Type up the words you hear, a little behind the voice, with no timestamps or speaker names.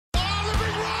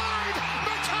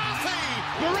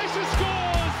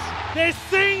There's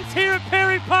scenes here at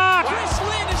Perry Park. Chris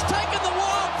Lynn has taken the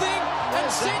wild thing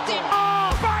and sent him.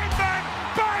 Oh,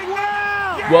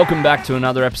 Bateman! Bateman! Welcome back to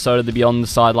another episode of the Beyond the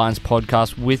Sidelines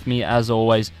podcast. With me, as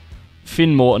always,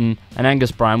 Finn Morton and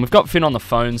Angus Bryan. We've got Finn on the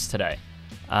phones today.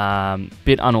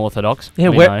 Bit unorthodox. Yeah,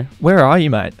 where are you,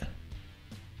 mate?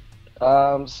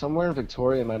 Somewhere in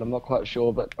Victoria, mate. I'm not quite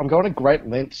sure, but I'm going to great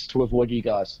lengths to avoid you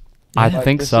guys. I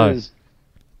think so.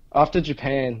 After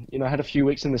Japan, I had a few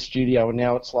weeks in the studio, and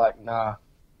now it's like, nah,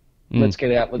 let's get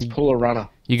out. Let's pull a runner.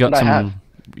 You got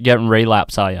you're getting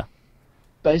relapse, are you?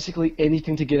 Basically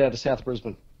anything to get out of South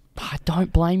Brisbane. I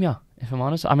don't blame you, if I'm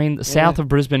honest. I mean, the south of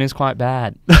Brisbane is quite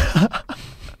bad.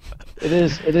 It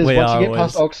is.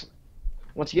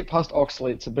 Once you get past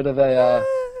Oxley, it's a bit of a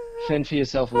fend for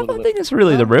yourself a little bit. I think it's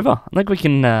really the river. I think we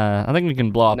can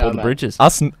blow up all the bridges.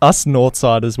 Us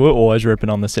Northsiders, we're always ripping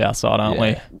on the south side, aren't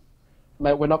we?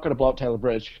 Mate, we're not going to blow up Taylor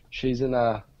Bridge. She's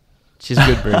a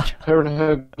good bridge. Her and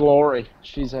her glory.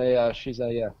 She's a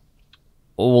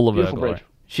all of her beautiful glory. bridge.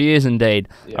 She is indeed.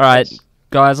 Yeah, all right,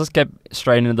 guys, let's get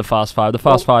straight into the Fast Five. The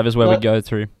Fast Five is where we go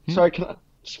through. Sorry,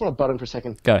 just want to butt in for a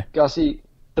second. Go. Gussie,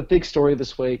 the big story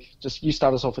this week, just you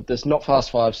start us off with this, not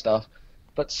Fast Five stuff,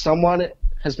 but someone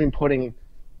has been putting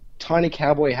tiny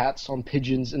cowboy hats on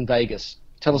pigeons in Vegas.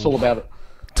 Tell us all about it.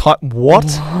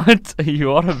 What? What are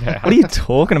you on about? What are you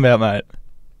talking about, mate?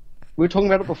 We were talking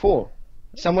about it before.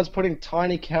 Someone's putting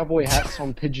tiny cowboy hats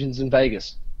on pigeons in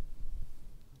Vegas.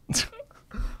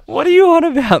 What are you on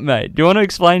about, mate? Do you want to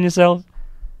explain yourself?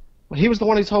 Well, he was the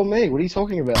one who told me. What are you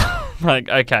talking about? Like,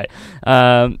 okay,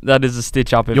 that is a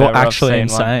stitch up. If You're ever I've actually seen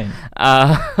insane.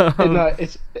 One. No,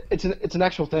 it's an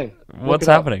actual thing. What's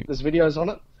happening? There's videos on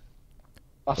it.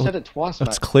 I've said it twice, mate.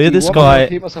 It's clear Do you this want me to guy.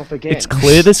 repeat myself again? It's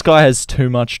clear this guy has too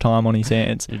much time on his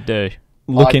hands. You do.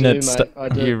 Looking I do, at mate, I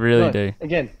do. You really No, do.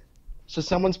 Again, so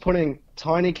someone's putting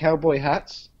tiny cowboy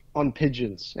hats on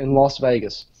pigeons in Las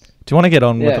Vegas. Do you want to get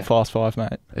on with Yeah. the Fast Five,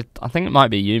 mate? I think it might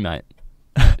be you, mate.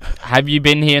 Have you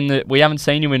been here we haven't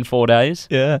seen you in 4 days?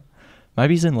 Yeah.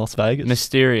 Maybe he's in Las Vegas.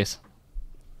 Mysterious.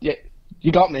 Yeah,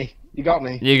 you got me. You got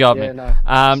me. You got Yeah, me.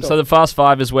 no. So the Fast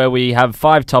Five is where we have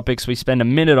 5 topics. We spend a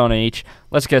minute on each.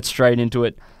 Let's get straight into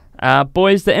it.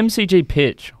 Boys, the MCG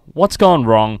pitch. What's gone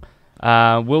wrong?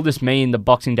 Will this mean the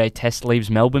Boxing Day test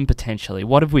leaves Melbourne potentially?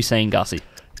 What have we seen, Gussie?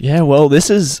 Yeah, well, this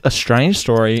is a strange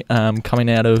story coming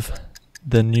out of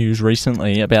the news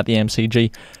recently about the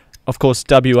MCG. Of course,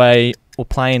 WA were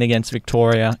playing against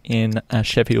Victoria in a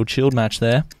Sheffield Shield match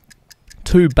there.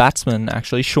 2 batsmen,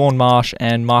 actually, Sean Marsh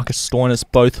and Marcus Stoinis,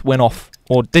 both went off,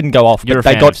 or didn't go off, but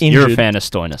they got injured. You're a fan of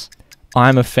Stoinis.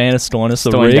 I'm a fan of Stoinis, the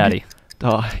Stoin rig. Daddy.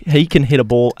 Oh, he can hit a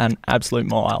ball an absolute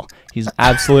mile. He's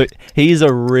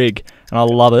a rig, and I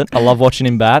love it. I love watching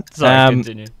him bat. Sorry,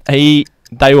 continue.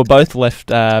 They were both left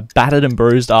battered and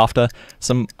bruised after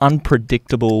some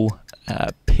unpredictable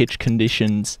pitch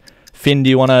conditions. Finn, do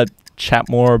you want to chat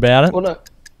more about it? Well, no.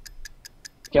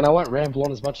 Again, I won't ramble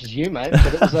on as much as you, mate,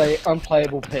 but it was a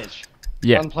unplayable pitch.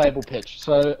 Yeah. Unplayable pitch.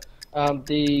 So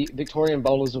the Victorian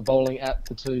bowlers were bowling at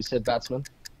the 2 said batsmen,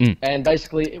 and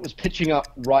basically it was pitching up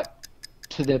right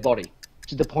to their body,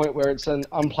 to the point where it's an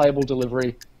unplayable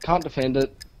delivery, can't defend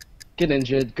it, get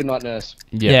injured, good night nurse.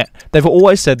 Yeah. They've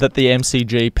always said that the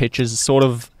MCG pitch is sort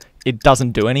of, it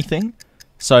doesn't do anything.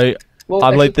 So Well,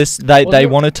 I believe actually- they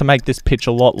wanted to make this pitch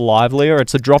a lot livelier.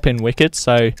 It's a drop-in wicket,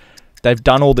 so they've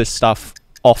done all this stuff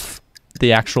off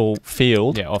the actual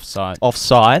field. Yeah, offside.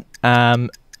 Off-site.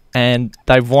 And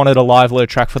they've wanted a livelier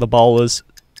track for the bowlers,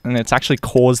 and it's actually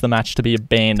caused the match to be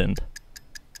abandoned.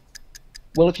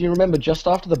 Well, if you remember, just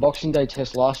after the Boxing Day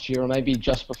test last year, or maybe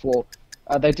just before,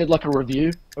 they did like a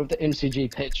review of the MCG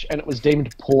pitch, and it was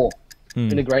deemed poor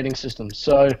in a grading system.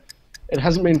 So it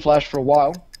hasn't been flashed for a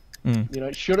while.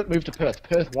 Should it move to Perth?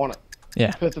 Perth want it.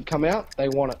 Yeah. Perth have come out, they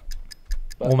want it.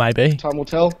 But Or maybe. time will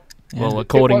tell. Well,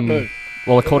 It won't move.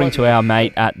 according to our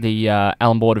mate at the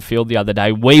Allen Border Field the other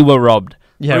day, we were robbed.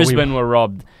 Yeah, Brisbane were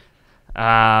robbed.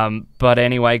 But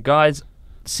anyway, guys,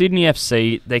 Sydney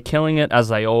FC, they're killing it as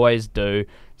they always do.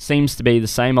 Seems to be the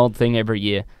same old thing every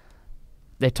year.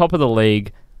 They're top of the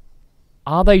league.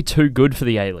 Are they too good for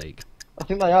the A-League? I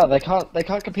think they are. They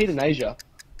can't compete in Asia,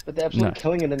 but they're absolutely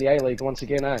killing it in the A-League once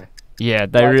again, eh? Yeah,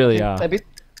 they really are.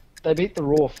 They beat the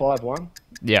Raw 5-1.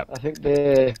 Yeah. I think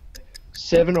they're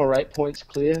 7 or 8 points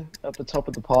clear at the top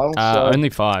of the pile. So, Only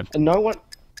 5. and no one...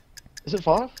 Is it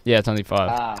 5? Yeah, it's only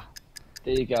 5.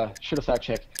 There you go. Should have fact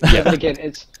checked. Yeah, but again,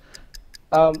 it's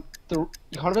you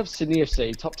kind of have Sydney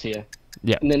FC top tier,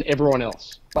 and then everyone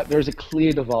else. Like there is a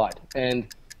clear divide,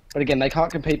 but again, they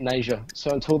can't compete in Asia.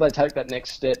 So until they take that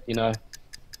next step,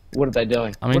 what are they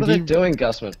doing? I mean, what are they doing,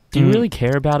 Gusman? Do you really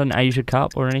care about an Asia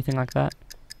Cup or anything like that?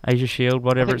 Asia Shield,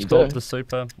 whatever think it's you called, do. the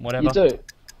Super, whatever. You do,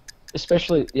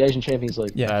 especially the Asian Champions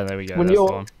League. Yeah. Oh, there we go. When That's the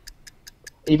you're one.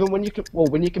 even when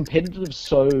when you're competitive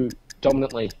so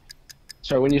dominantly,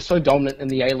 so when you're so dominant in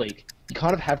the A League, you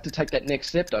kind of have to take that next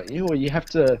step, don't you? Or you have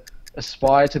to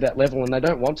aspire to that level, and they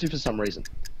don't want to for some reason,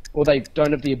 or they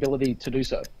don't have the ability to do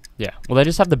so. Yeah. Well, they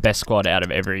just have the best squad out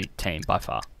of every team by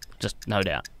far. Just no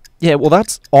doubt. Yeah, well,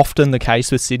 that's often the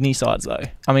case with Sydney sides, though.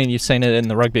 I mean, you've seen it in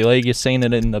the rugby league, you've seen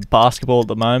it in the basketball at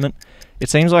the moment. It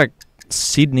seems like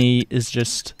Sydney is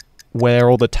just where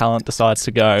all the talent decides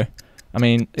to go. I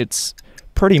mean, it's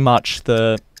pretty much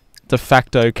the de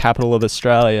facto capital of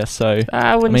Australia, so...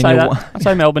 I wouldn't mean, say you're that. I'd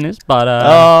say Melbourne is, but...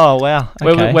 oh, wow.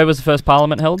 Okay. Where was the first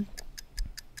parliament held?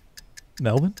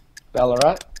 Melbourne?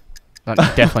 Ballarat.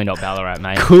 Definitely not Ballarat,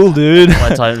 mate. Cool, dude.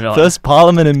 Let's hope not. First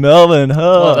parliament in Melbourne. Huh.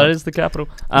 Well, that is the capital.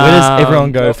 Where does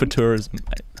everyone go Melbourne- for tourism,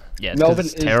 mate? Yeah, it's 'cause Melbourne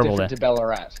it's is terrible different there. to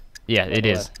Ballarat. Yeah, it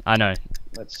is. I know.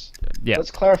 Let's Yeah.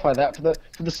 let's clarify that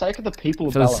for the sake of the people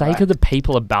of For the Ballarat. sake of the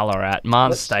people of Ballarat,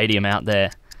 Mars Let's- Stadium out there.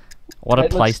 What a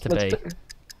Mate, place to be.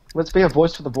 Let's be a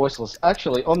voice for the voiceless.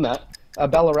 Actually, on that,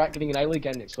 Ballarat getting an A-League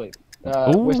game next week.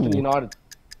 Ooh. Western United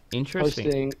Interesting.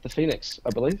 hosting the Phoenix, I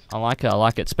believe. I like it. I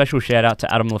like it. Special shout out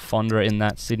to Adam Lafondra in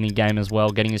that Sydney game as well,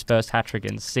 getting his first hat trick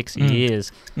in 6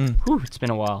 years. Whew, it's been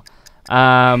a while.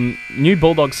 New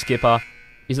Bulldogs skipper.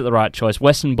 Is it the right choice?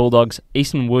 Western Bulldogs.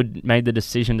 Easton Wood made the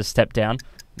decision to step down.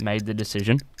 Made the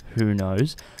decision. Who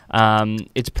knows?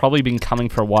 It's probably been coming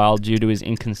for a while due to his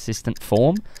inconsistent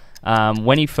form.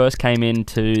 When he first came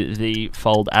into the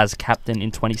fold as captain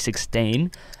in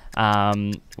 2016,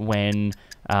 when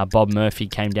Bob Murphy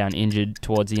came down injured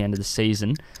towards the end of the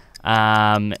season,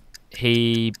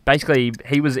 he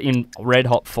was in red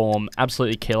hot form,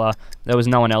 absolutely killer. There was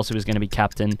no one else who was going to be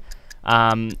captain.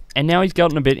 And now he's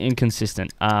gotten a bit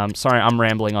inconsistent. Sorry, I'm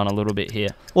rambling on a little bit here.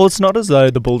 Well, it's not as though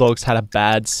the Bulldogs had a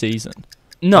bad season.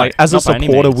 No, Like, as a not by any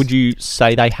supporter, means. would you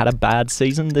say they had a bad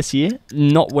season this year?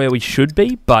 Not where we should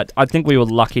be, but I think we were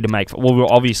lucky to make... Well, we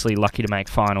were obviously lucky to make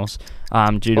finals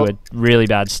due to a really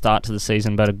bad start to the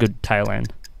season, but a good tail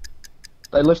end.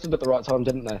 They lifted at the right time,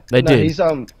 didn't they? They did. He's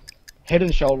head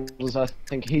and shoulders. I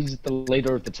think he's the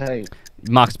leader of the team.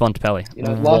 Marcus Bontempelli. You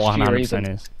know, last year 100% even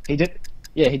is. he did.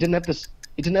 Yeah, he didn't have this.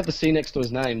 He didn't have the C next to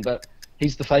his name, but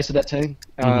he's the face of that team,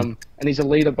 and he's a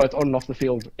leader both on and off the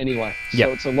field. Anyway, Yep.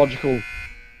 so it's a logical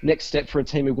next step for a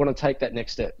team who want to take that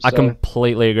next step. I So,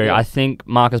 completely agree. yeah. I think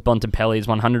Marcus Bontempelli is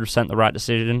 100% the right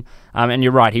decision. And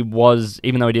you're right, he was,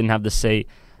 even though he didn't have the C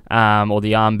or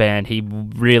the armband, he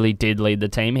really did lead the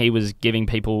team. He was getting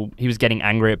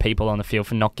angry at people on the field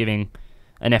for not giving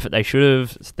an effort they should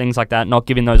have, things like that, not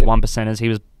giving those 1%ers.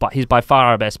 He's by far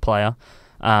our best player.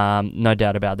 No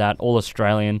doubt about that. All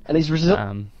Australian. and he's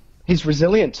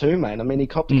resilient too, man. I mean, he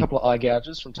copped a couple of eye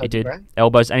gouges from He Toby did. Brown.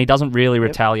 Elbows, and he doesn't really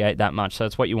retaliate that much, so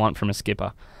it's what you want from a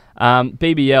skipper.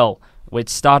 BBL,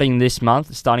 it's starting this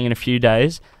month, starting in a few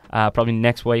days, probably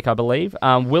next week, I believe.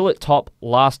 Will it top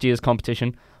last year's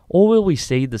competition, or will we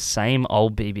see the same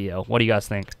old BBL? What do you guys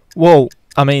think? Well,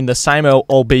 I mean, the same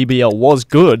old BBL was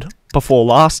good before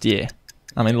last year.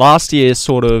 I mean, last year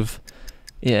sort of,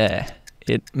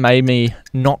 it made me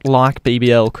not like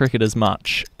BBL cricket as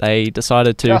much. They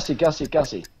decided to...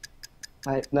 Gussie.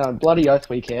 Mate, no, bloody oath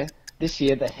we care. This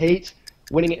year, the Heat,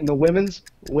 winning it in the women's,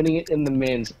 winning it in the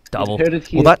men's. Double. You heard it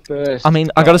here Well, first. I mean,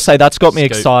 I got to say, that's got me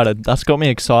Scoop. excited. That's got me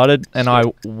excited, and I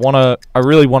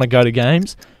really want to go to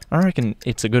games. I reckon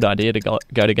it's a good idea to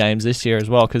go to games this year as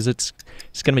well, because it's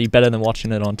going to be better than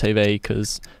watching it on TV,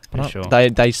 because For sure.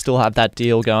 they still have that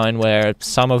deal going where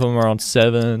some of them are on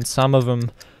 7, some of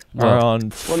them are on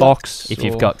Fox. If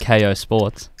you've got KO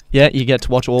Sports. Yeah, you get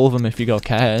to watch all of them if you got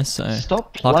KO, so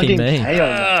Stop lucky plugging me. KO,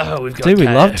 mate. We've got Dude, we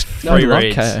loved free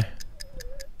reads. KO.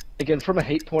 Again, from a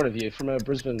Heat point of view, from a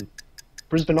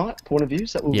Brisbaneite point of view,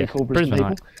 is that what we call Brisbane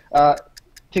Brisbaneite. people?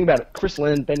 Think about it. Chris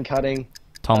Lynn, Ben Cutting,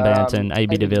 Tom Banton,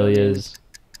 AB de Villiers.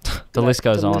 The list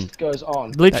goes on. list goes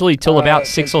on. Literally till about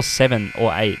 6 then- or 7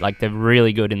 or 8. Like, they're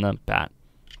really good in the bat.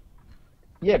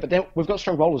 Yeah, but then we've got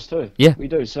strong bowlers too. Yeah. we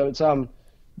do. So it's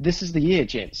this is the year,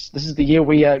 gents. This is the year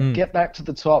we get back to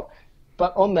the top.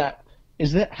 But on that,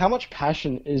 how much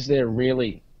passion is there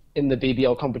really in the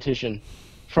BBL competition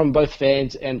from both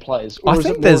fans and players, or is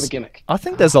it more of a gimmick? I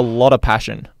think there's a lot of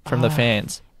passion from the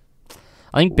fans.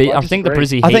 I think Well, I I think the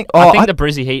disagree. Brizzy Heat. I think- the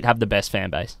Brizzy Heat have the best fan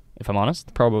base, if I'm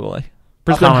honest. Probably.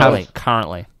 Brisbane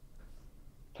Currently.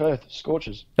 Perth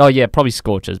Scorchers. Oh yeah, probably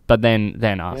Scorchers, but then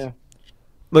us. Yeah.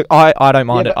 Look, I don't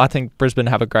mind Yeah, it. I think Brisbane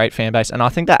have a great fan base, and I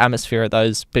think the atmosphere at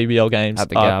those BBL games At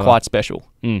the are Gala. quite special.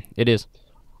 It is.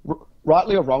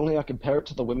 Rightly or wrongly, I compare it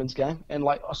to the women's game, and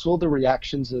like I saw the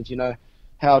reactions of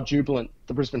how jubilant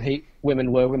the Brisbane Heat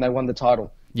women were when they won the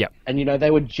title. Yeah. And,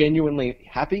 they were genuinely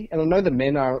happy. And I know the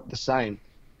men are the same,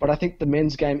 but I think the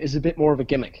men's game is a bit more of a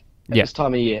gimmick at this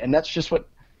time of year. And that's just what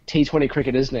T20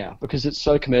 cricket is now, because it's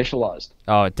so commercialised.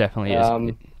 Oh, it definitely is.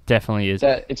 It definitely is.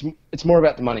 That it's more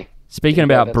about the money. Speaking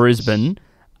about Brisbane,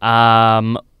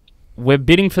 we're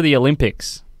bidding for the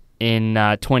Olympics in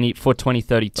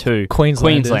 2032.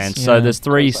 Queensland. So there's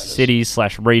 3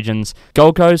 cities/regions.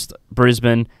 Gold Coast,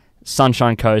 Brisbane,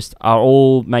 Sunshine Coast are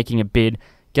all making a bid.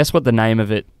 Guess what the name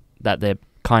of it that they're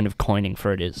kind of coining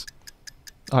for it is?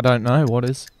 I don't know. What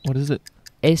is it?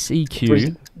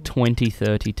 SEQ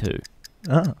 2032.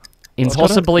 Oh. In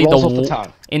possibly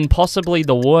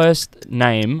the worst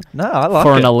name I like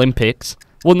for it. an Olympics.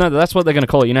 Well, no, that's what they're going to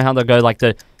call it. You know how they'll go like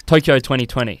the Tokyo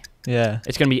 2020? Yeah.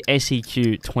 It's going to be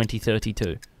SEQ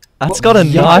 2032. That's got a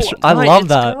nice... I love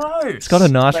that. Gross. It's got a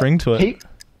nice ring to it.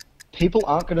 People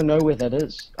aren't going to know where that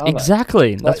is, are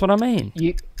Exactly. they? That's what I mean.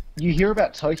 You hear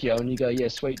about Tokyo and you go, yeah,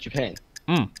 sweet, Japan.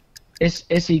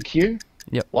 SEQ?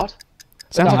 Yep. What?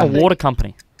 Sounds like a water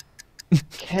company.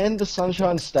 Can the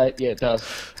Sunshine State... Yeah, it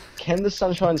does. Can the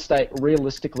Sunshine State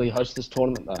realistically host this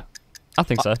tournament, though? I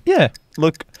think so. Yeah.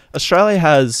 Look, Australia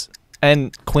has,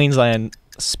 and Queensland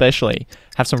especially,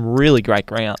 have some really great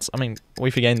grounds. I mean,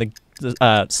 we forget the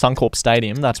Suncorp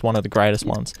Stadium. That's one of the greatest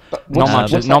ones. But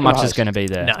Not much is going to be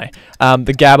there. No.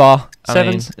 The Gabba.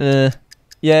 Sevens?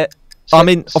 Yeah.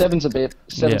 Seven's a bit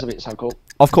Suncorp.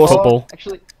 Of course. Football.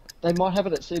 Actually, they might have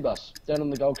it at Seabus down on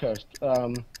the Gold Coast.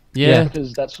 Yeah.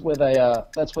 Because that's where they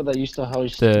used to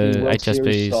host The the World Series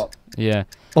HSBs. stop. Yeah.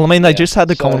 Well, I mean, they just had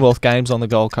the Commonwealth Games on the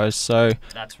Gold Coast, so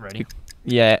That's ready.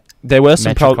 yeah, there were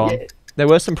some Metricon. there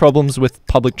were some problems with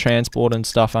public transport and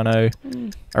stuff. I know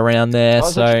around there,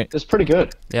 so It's pretty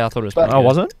good. Yeah, I thought it was But- pretty oh, good.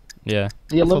 was it? Yeah.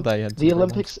 The, I thought they had some the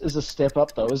problems. Olympics is a step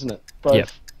up, though, isn't it?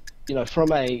 Both, Yep.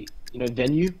 from a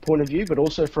venue point of view, but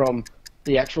also from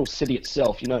the actual city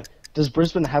itself. Does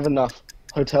Brisbane have enough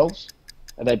hotels?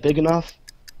 Are they big enough?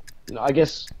 I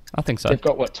guess I think so. they've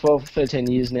got 12,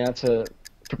 13 years now to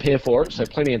prepare for it, so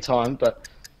plenty of time. But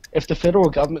if the federal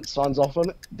government signs off on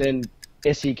it, then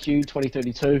SEQ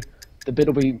 2032, the bid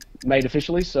will be made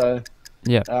officially. So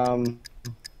Yeah.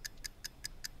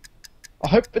 I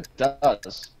hope it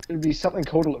does. It would be something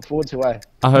cool to look forward to, eh?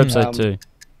 I hope so too.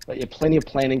 But yeah, plenty of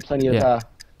planning, plenty of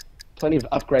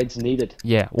upgrades needed.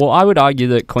 Yeah. Well, I would argue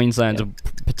that Queensland's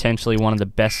potentially one of the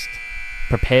best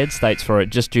prepared states for it,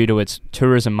 just due to its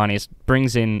tourism money. It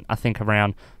brings in, I think,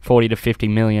 around 40 to 50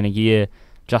 million a year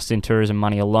just in tourism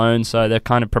money alone. So they're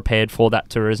kind of prepared for that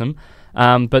tourism.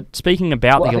 But speaking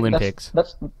about the Olympics,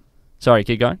 sorry,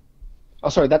 keep going. Oh,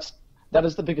 sorry. That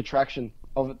is the big attraction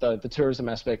of it, though. The tourism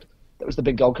aspect. That was the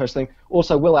big Gold Coast thing.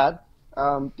 Also, we'll add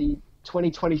the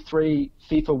 2023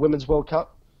 FIFA Women's World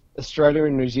Cup. Australia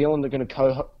and New Zealand are going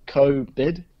to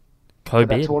co-bid for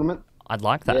that tournament. I'd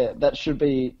like that. Yeah, that should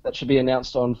be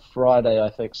announced on Friday, I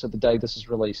think. So the day this is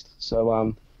released.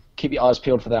 So keep your eyes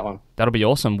peeled for that one. That'll be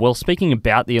awesome. Well, speaking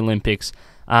about the Olympics,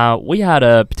 we had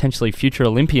a potentially future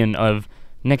Olympian of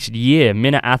next year,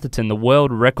 Minna Atherton, the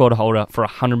world record holder for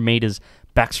 100 metres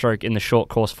backstroke in the short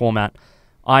course format.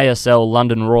 ISL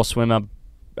London Raw swimmer,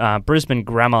 Brisbane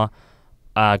Grammar,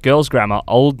 Girls Grammar,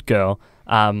 old girl,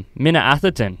 Minna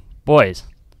Atherton. Boys,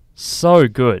 so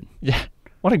good. Yeah.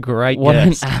 What a great What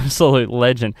guest. an absolute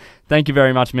legend. Thank you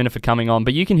very much, Minna, for coming on.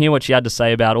 But you can hear what she had to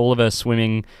say about all of her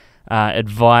swimming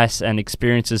advice and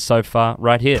experiences so far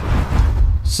right here.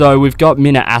 So we've got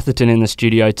Minna Atherton in the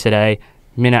studio today.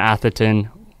 Minna Atherton,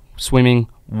 swimming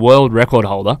world record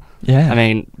holder. Yeah. I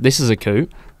mean, this is a coup.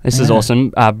 This is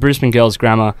awesome. Brisbane Girls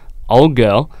Grammar, old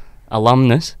girl,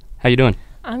 alumnus. How you doing?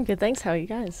 I'm good, thanks. How are you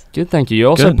guys? Good, thank you.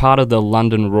 You're also Good. part of the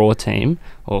London Raw team,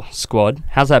 or squad.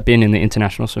 How's that been in the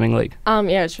International Swimming League?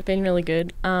 Yeah, it's been really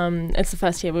good. It's the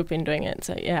first year we've been doing it,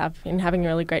 so yeah, I've been having a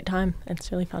really great time.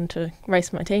 It's really fun to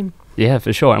race my team. Yeah,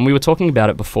 for sure. And we were talking about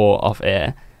it before off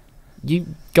air. You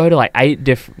go to like 8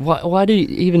 different... Why do you,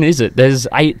 even is it? There's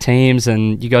 8 teams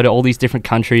and you go to all these different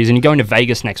countries and you're going to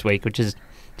Vegas next week, which is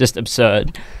just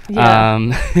absurd.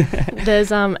 Yeah.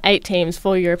 There's 8 teams,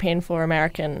 4 European, 4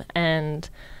 American, and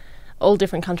all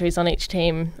different countries on each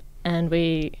team. And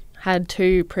we had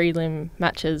 2 prelim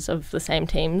matches of the same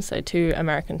teams, so 2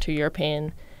 American, 2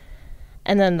 European,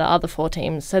 and then the other 4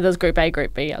 teams. So there's Group A,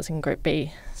 Group B. I was in Group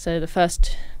B. So the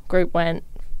first group went,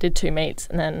 did 2 meets,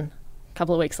 and then a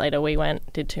couple of weeks later we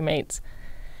went, did 2 meets.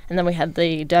 And then we had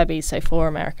the derbies, so 4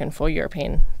 American, 4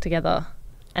 European together.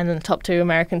 And then top 2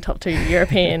 American, top 2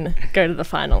 European go to the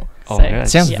final. Oh, so, yeah.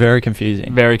 Sounds very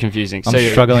confusing. Very confusing. I'm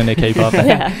struggling to keep up.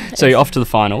 Yeah. So you're off to the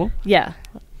final. Yeah.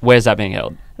 Where's that being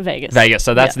held? Vegas. Vegas.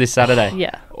 So that's this Saturday.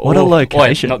 Yeah. What a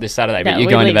location. Not this Saturday, but Yeah, you're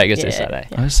we going to leave- Vegas yeah, this Saturday.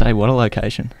 yeah. I say, what a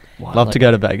location. Love to go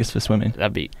to Vegas for swimming.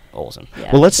 That'd be awesome.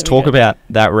 Yeah, Well, let's should be talk good. about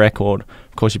that record.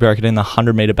 Of course, you broke it in the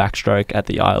 100-metre backstroke at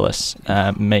the ILS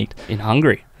meet. In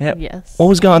Hungary. Yeah. Yes. What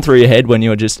was going through your head when you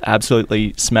were just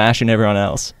absolutely smashing everyone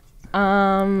else?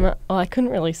 Well, I couldn't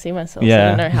really see myself. Yeah,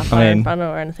 I didn't know how I far mean- in front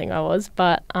or anything I was.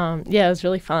 But, yeah, it was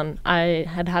really fun. I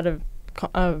had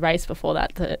a race before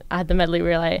that. I had the medley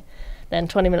relay. Then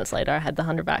 20 minutes later, I had the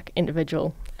 100 back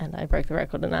individual, and I broke the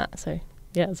record in that. So,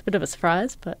 yeah, it was a bit of a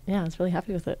surprise, but, yeah, I was really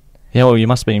happy with it. Yeah, well, you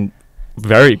must have been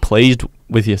very pleased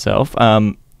with yourself.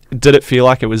 Did it feel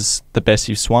like it was the best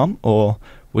you've swum, or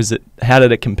was it? How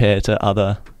did it compare to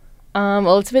other?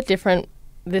 Well, it's a bit different,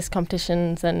 this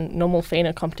competition, than normal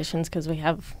FINA competitions because we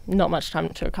have not much time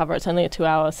to recover. It's only a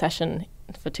 2-hour session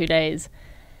for 2 days.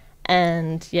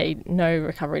 And, yeah, no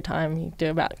recovery time. You do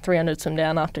about 300 swim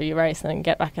down after your race and then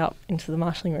get back up into the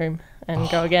marshalling room and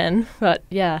go again. But,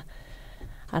 yeah,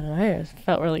 I don't know. It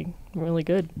felt really, really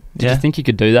good. Did you think you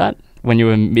could do that when you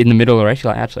were in the middle of the race?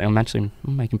 You're like, I'm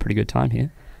making pretty good time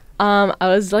here. I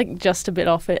was, just a bit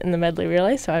off it in the medley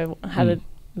relay, so I had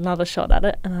another shot at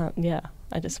it. And, yeah,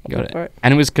 I just went for it.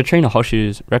 And it was Katrina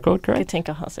Hoshu's record, correct?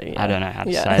 Katinka Hosu, yeah. I don't know how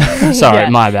to Yeah. say it. Sorry, Yeah,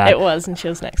 my bad. It was, and she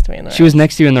was next to me in the race. She was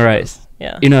next to you in the race.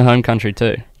 Yeah. In her home country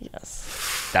too.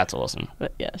 Yes. That's awesome.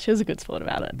 But, yeah, she was a good sport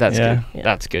about it. That's Yeah. good. Yeah.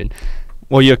 That's good.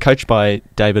 Well, you're coached by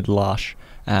David Lush.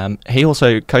 He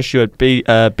also coached you at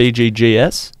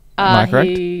BGGS. Am I correct?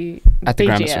 At the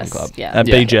Grammar BGS, Swim Club. Yeah. At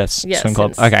BGS Yeah, Swim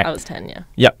Club. since Okay. I was 10, yeah.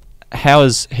 Yep. How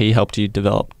has he helped you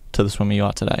develop to the swimmer you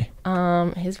are today?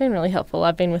 He's been really helpful.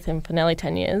 I've been with him for nearly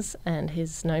 10 years, and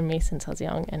he's known me since I was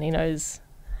young, and he knows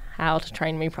how to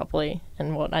train me properly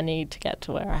and what I need to get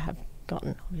to where I have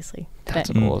gotten, obviously. That's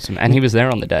today. awesome. And he was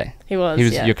there on the day. He was, He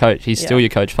was yeah. your coach. He's still Yeah. your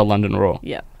coach for London Raw.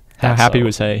 Yeah. How That's happy so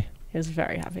was he? He was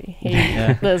very happy.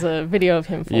 Yeah. There's a video of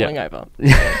him falling over.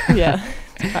 Yeah.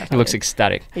 It's quite He looks funny.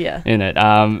 ecstatic Yeah. in it.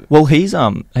 Well,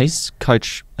 he's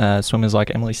coached swimmers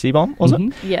like Emily Seaborn, was it?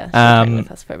 Yeah. She trained Um,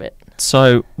 with us for a bit.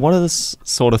 So, what are the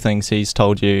sort of things he's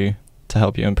told you to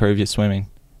help you improve your swimming?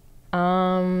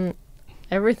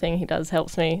 Everything he does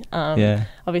helps me. Yeah.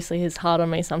 Obviously, he's hard on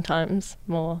me sometimes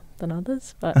more than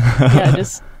others, but yeah, I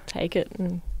just take it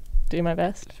and do my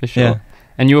best. For sure. Yeah.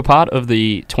 And you were part of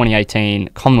the 2018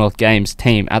 Commonwealth Games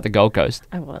team at the Gold Coast.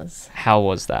 I was. How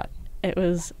was that? It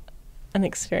was an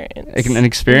experience. An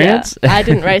experience? Yeah. I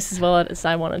didn't race as well as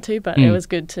I wanted to, but it Mm. was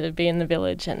good to be in the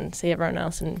village and see everyone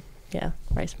else and, yeah,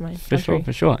 race for my For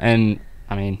country. sure. And,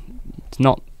 I mean,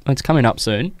 it's coming up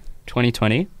soon,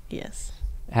 2020. Yes.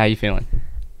 How are you feeling?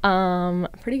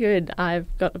 Pretty good. I've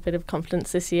got a bit of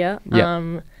confidence this year.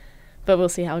 Yeah. But we'll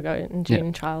see how I go in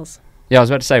June trials. Yeah, I was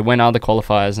about to say, when are the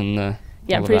qualifiers and the...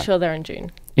 Yeah, I'm all of pretty that? sure they're in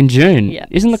June. In June? Yeah.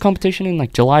 Isn't the competition in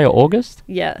like July or August?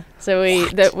 Yeah. So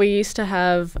we used to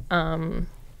have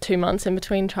 2 months in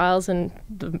between trials and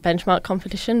the benchmark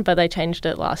competition, but they changed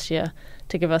it last year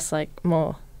to give us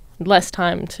less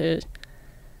time to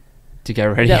get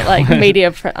ready. get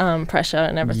media pressure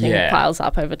and everything Yeah. piles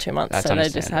up over 2 months. That's So they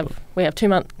just we have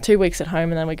 2 weeks at home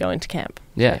and then we go into camp.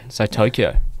 Yeah, so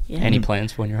Tokyo. Yeah. Any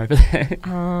plans for when you're over there?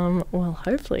 Well,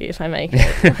 hopefully, if I make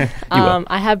it. will.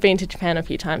 I have been to Japan a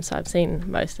few times, so I've seen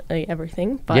mostly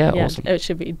everything. But Yeah, yeah, awesome. it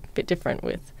should be a bit different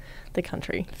with the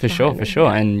country. For sure.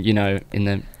 behind me. And, in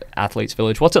the athletes'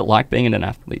 village, what's it like being in an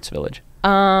athletes' village?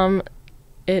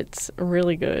 It's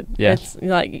really good. Yeah. It's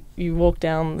like you walk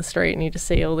down the street and you just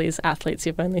see all these athletes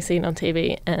you've only seen on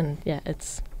TV, and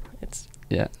it's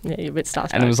Yeah. you're a bit starstruck.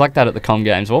 And it was like that at the Com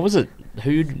Games. What was it?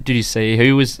 Who did you see? Have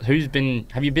you been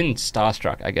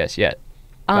starstruck, I guess, yet?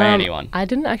 By anyone? I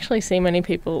didn't actually see many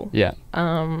people. Yeah.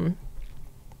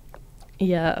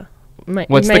 Yeah. Well,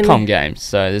 it's the Com Games,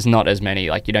 so there's not as many,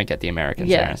 you don't get the Americans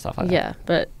there and stuff like that. Yeah,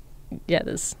 but yeah,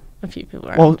 there's a few people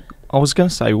around. Well, I was going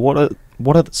to say, what are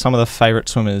some of the favourite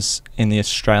swimmers in the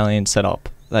Australian setup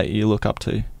that you look up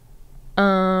to?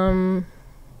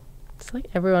 It's like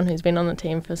everyone who's been on the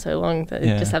team for so long, they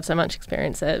just have so much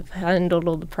experience. They've handled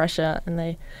all the pressure and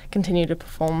they continue to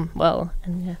perform well.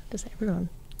 And yeah, just everyone.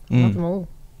 Love them all.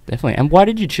 Definitely. And why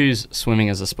did you choose swimming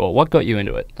as a sport? What got you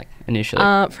into it, initially?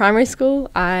 Primary school,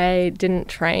 I didn't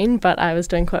train, but I was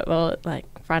doing quite well at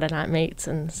Friday night meets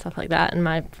and stuff like that. And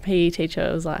my PE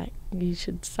teacher was like, you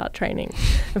should start training.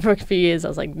 And for a few years, I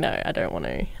was like, no, I don't want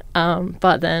to.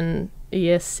 But then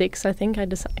year 6, I think, I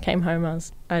just came home.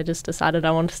 I just decided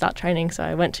I wanted to start training. So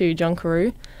I went to John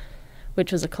Carew,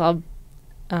 which was a club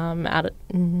out at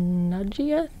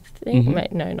Nudgee, I think.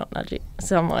 Mm-hmm. No, not Nudgee.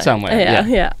 Somewhere.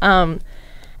 Yeah.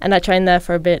 And I trained there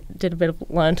for a bit, did a bit of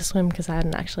learn to swim because I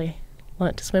hadn't actually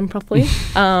learnt to swim properly.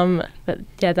 But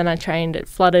yeah, then I trained. It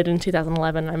flooded in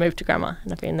 2011. I moved to grammar,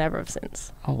 and I've been there ever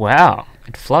since. Oh, wow.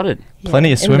 It flooded.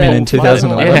 Plenty of swimming in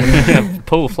 2011. Yeah.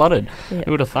 Pool flooded. Yeah.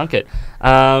 Who would have thunk it?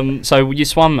 So you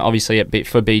swum, obviously,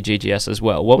 for BGGS as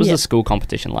well. What was the school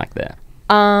competition like there?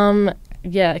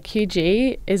 Yeah,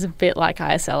 QG is a bit like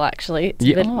ISL actually. It's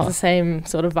a bit the same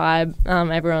sort of vibe.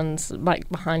 Everyone's like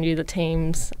behind you, the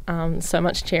teams. So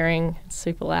much cheering, it's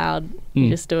super loud. You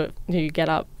just do it. You get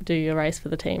up, do your race for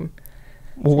the team.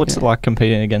 Well, what's it like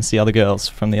competing against the other girls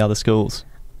from the other schools?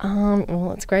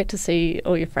 Well, it's great to see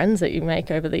all your friends that you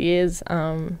make over the years.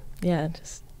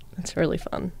 It's really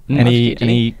fun.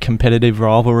 Any competitive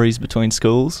rivalries between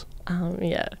schools?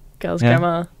 Yeah, Girls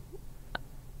Grammar.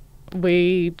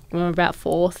 We were about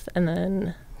 4th, and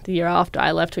then the year after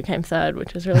I left, we came 3rd,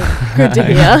 which was really good to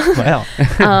hear.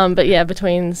 Wow. But yeah,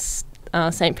 between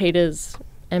St. Peter's,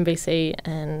 NBC,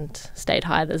 and State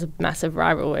High, there's a massive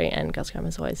rivalry, and Girls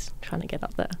Grammar's always trying to get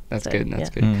up there. That's good.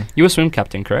 Good. You were swim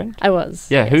captain, correct? I was.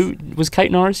 Yeah. Yes. Who was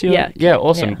Kate Norris? Yeah.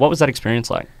 Awesome. Yeah. What was that experience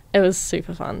like? It was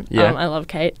super fun. Yeah. I love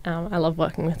Kate. I love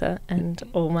working with her and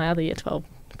all my other Year 12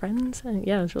 friends, and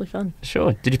yeah, it was really fun.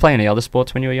 Sure. Did you play any other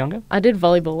sports when you were younger? I did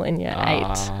volleyball in Year 8,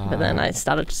 but then I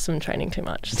started some training too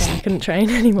much, so I couldn't train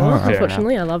anymore.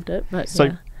 Unfortunately, I loved it. But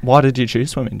so why did you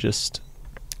choose swimming? Just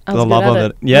I was the good love at of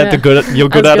it. it. Yeah, you're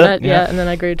good at it. Yeah, and then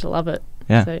I grew to love it.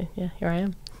 Yeah. So yeah, here I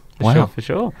am. For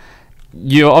sure.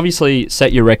 You obviously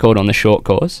set your record on the short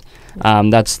course.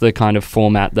 That's the kind of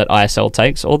format that ISL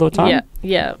takes all the time.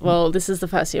 Yeah. Well, this is the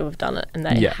first year we've done it, and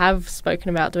they have spoken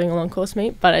about doing a long course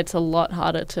meet, but it's a lot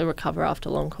harder to recover after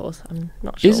long course. I'm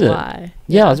not sure why.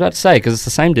 Yeah, I was about to say, because it's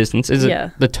the same distance. Is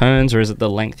it the turns or is it the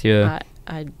length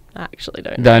I actually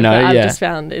don't know. I've just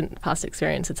found in past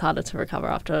experience it's harder to recover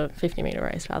after a 50-metre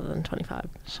race rather than 25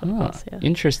 short course. Yeah.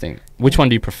 Interesting. Which one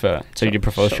do you prefer? So do you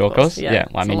prefer short course? Yeah.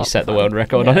 Well, I mean, you set the world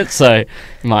record on it, so you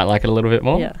might like it a little bit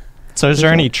more. Yeah. So is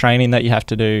there any training that you have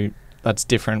to do that's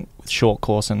different with short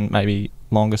course and maybe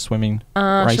longer swimming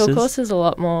races? Short course is a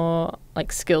lot more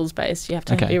like skills based. You have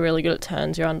to be really good at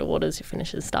turns, your underwaters, your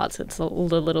finishes, starts. It's all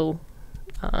the little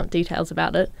details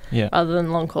about it. Yeah. Other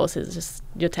than long course is just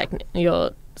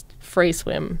your free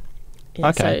swim. Yeah,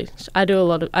 okay. So I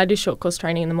do short course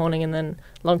training in the morning and then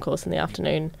long course in the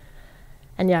afternoon.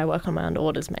 And I work on my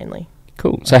underwaters mainly.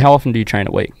 Cool. So how often do you train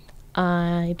a week?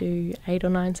 I do 8 or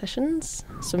 9 sessions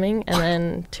swimming, and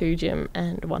then 2 gym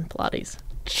and 1 Pilates.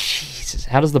 Jesus,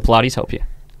 how does the Pilates help you?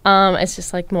 It's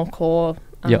just like more core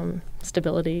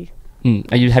stability.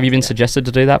 Have you been suggested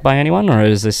to do that by anyone, or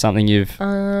is this something you've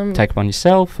taken upon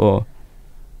yourself? Or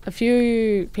a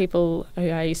few people who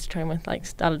I used to train with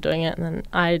started doing it, and then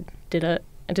I did it.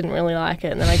 I didn't really like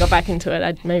it, and then I got back into it.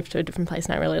 I moved to a different place,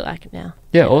 and I really like it now.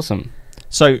 Yeah, awesome.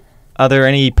 So, are there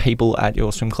any people at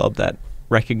your swim club that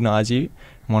recognise you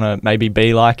and want to maybe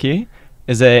be like you?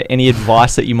 Is there any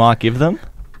advice that you might give them?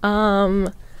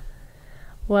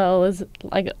 Well,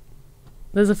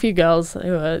 there's a few girls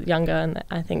who are younger, and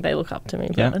I think they look up to me,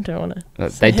 but I don't want to.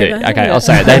 They do. Okay, I'll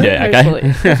say it. They do. Okay.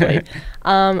 Hopefully.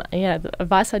 The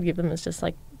advice I'd give them is just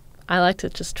I like to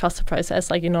just trust the process.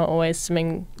 You're not always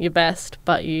swimming your best,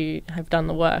 but you have done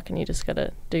the work, and you just got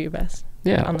to do your best.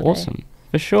 Yeah, awesome.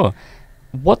 For sure.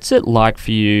 What's it like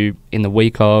for you in the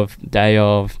week of, day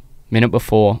of, minute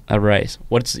before a race?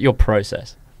 What's your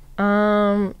process?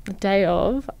 Day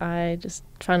of, I just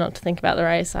try not to think about the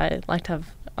race.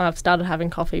 I've started having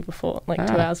coffee before, 2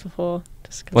 hours before.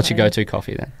 What's your go-to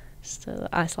coffee then? Just an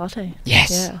iced latte.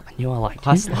 Yes. Yeah. I knew I liked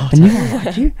iced you. latte. I knew I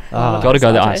liked you. Got to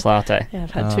go the iced latte. Yeah,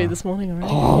 I've had 2 this morning already.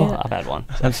 Oh, I've had one.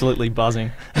 Absolutely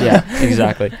buzzing. Yeah,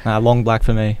 exactly. Long black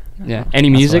for me. Yeah. Any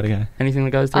music? Anything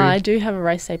that goes through? I do have a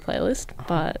race day playlist,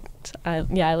 but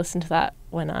I listen to that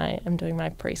when I am doing my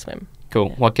pre-swim. Cool.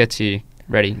 Yeah. What gets you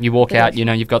ready? You walk out,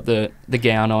 you've got the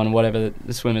gown on, whatever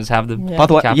the swimmers have, the By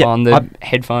the way, cap on, the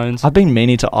headphones. I've been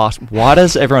meaning to ask, why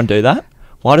does everyone do that?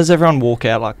 Why does everyone walk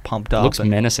out pumped up? Looks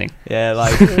menacing. In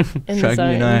the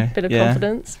zone, bit of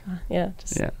confidence.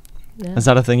 Is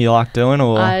that a thing you like doing,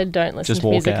 or I don't listen just to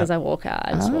music out? as I walk out.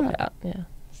 I just walk out. Yeah.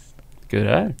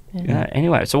 Good. Yeah.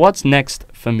 Anyway, so what's next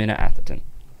for Minna Atherton?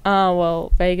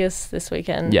 Well, Vegas this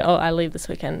weekend. Yeah. Oh, I leave this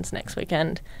weekend. It's next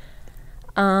weekend.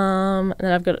 And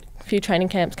then I've got a few training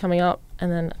camps coming up,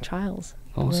 and then trials.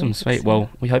 Awesome, sweet. Well,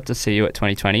 we hope to see you at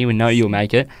 2020. We know you'll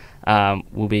make it.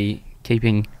 We'll be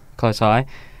keeping close eye.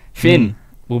 Finn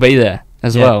will be there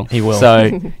as well. He will. So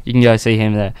you can go see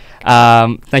him there.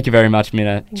 Thank you very much,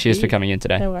 Minna. Cheers for coming in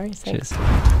today. No worries. Thanks. Cheers.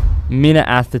 Minna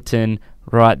Atherton,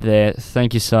 right there.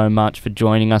 Thank you so much for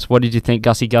joining us. What did you think,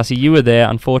 Gussie? Gussie, you were there.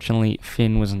 Unfortunately,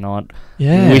 Finn was not.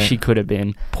 Yeah. Wish he could have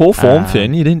been. Poor form,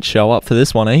 Finn. You didn't show up for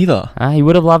this one either. He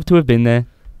would have loved to have been there,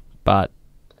 but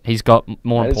he's got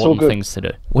more It's all important good. things to do.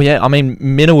 Well, yeah, I mean,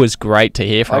 Minna was great to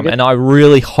hear from, and I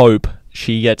really hope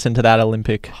she gets into that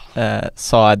Olympic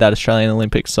side, that Australian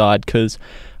Olympic side, because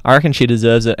I reckon she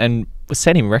deserves it, and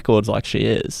setting records like she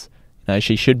is. You know,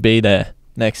 she should be there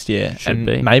next year. Should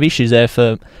be. Maybe she's there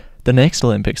for the next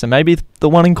Olympics, and maybe the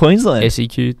one in Queensland.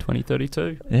 SEQ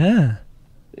 2032. Yeah.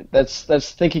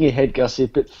 That's thinking ahead, Gussie, a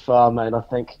bit far, mate, I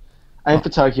think. Aim for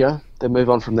Tokyo, then move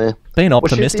on from there. Being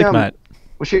optimistic, mate.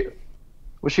 Was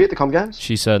she at the Com Games?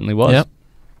 She certainly was. Yep.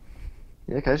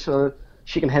 Yeah, okay, so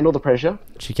she can handle the pressure.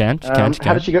 She can. How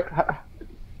did she go?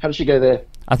 How did she go there?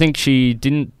 I think she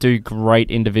didn't do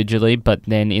great individually, but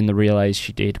then in the relays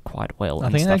she did quite well. I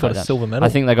think they got a silver medal. I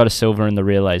think they got a silver in the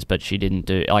relays, but she didn't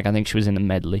do. I think she was in the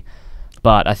medley,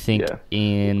 but I think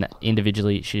in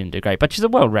individually she didn't do great. But she's a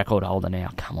world record holder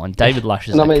now. Come on, David Lush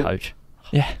is the coach.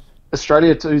 Yeah.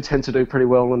 Australia do tend to do pretty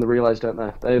well in the relays, don't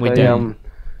they? We they do.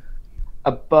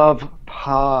 Above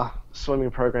par swimming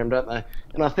program, don't they?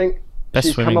 And I think Best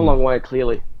she's swimming. come a long way,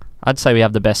 clearly. I'd say we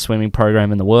have the best swimming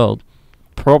program in the world.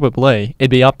 Probably.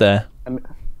 It'd be up there.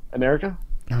 America?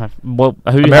 Well,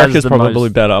 who America's has the probably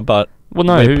most, better, but... Well,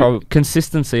 no,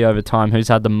 consistency over time. Who's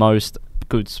had the most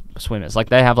good swimmers? Like,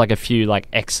 they have, like, a few, like,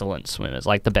 excellent swimmers,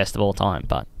 like, the best of all time,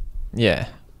 but... Yeah.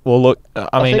 Well, look,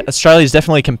 I mean, think Australia's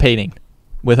definitely competing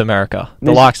with America.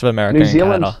 The likes of America and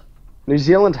Canada. New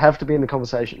Zealand have to be in the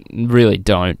conversation. Really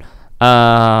don't.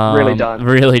 Really don't.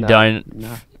 Really No, don't.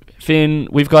 no. Finn,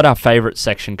 we've got our favourite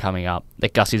section coming up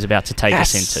that Gussie's about to take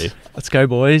us into. Let's go,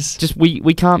 boys. Just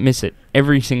we can't miss it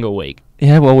every single week.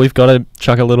 Yeah, well, we've got to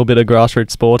chuck a little bit of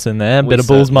grassroots sports in there. A bit of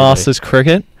Bulls certainly Masters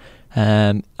cricket.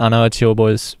 I know it's your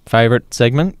boys' favourite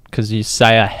segment because you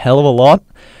say a hell of a lot.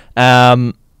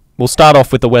 We'll start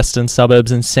off with the Western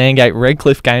Suburbs and Sandgate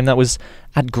Redcliffe game that was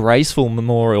at Graceville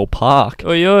Memorial Park.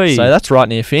 Oi, oi. So that's right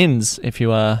near Finn's if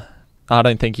you I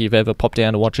don't think you've ever popped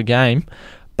down to watch a game.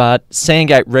 But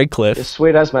Sandgate Redcliffe... It's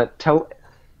sweet as, mate. Tell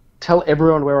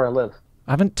everyone where I live.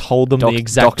 I haven't told them the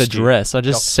exact address. I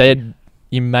just said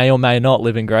you may or may not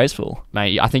live in Graceville.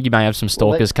 Mate, I think you may have some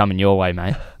stalkers coming your way,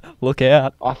 mate. Look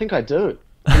out. I think I do.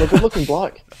 I'm a good-looking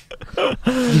bloke.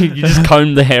 You just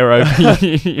combed the hair over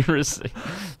your receipt.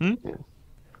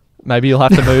 Maybe you'll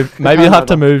have to move. Maybe you'll have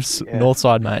to move north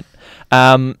side, mate.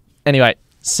 Anyway,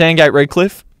 Sandgate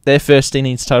Redcliffe, their first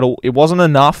innings total, it wasn't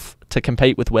enough to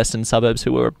compete with Western Suburbs,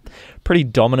 who were pretty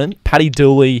dominant. Paddy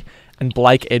Dooley and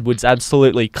Blake Edwards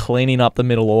absolutely cleaning up the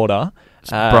middle order.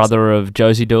 Brother of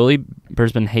Josie Dooley,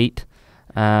 Brisbane Heat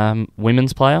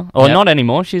women's player. Or not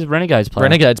anymore, she's Renegades player.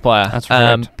 Renegades player. That's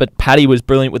correct. But Paddy was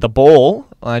brilliant with the ball.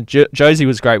 Josie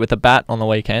was great with the bat on the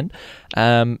weekend.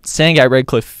 Sandgate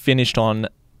Redcliffe finished on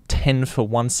 10 for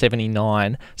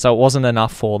 179, so it wasn't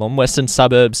enough for them. Western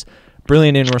Suburbs,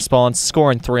 brilliant in response,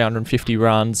 scoring 350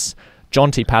 runs. John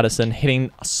T. Patterson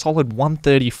hitting a solid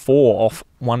 134 off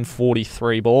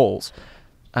 143 balls.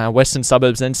 Western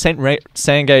Suburbs then sent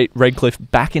Sandgate Redcliffe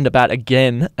back into bat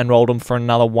again and rolled them for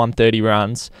another 130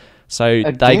 runs. So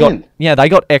they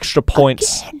got extra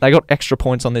points. They got extra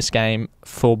points on this game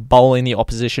for bowling the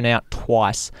opposition out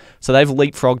twice. So they've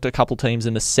leapfrogged a couple teams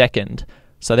into second.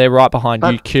 So they're right behind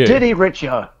UQ. Did he,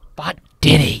 Richard? But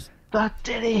did he? But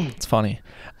did he? It's funny.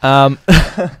 So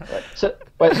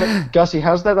Gussie,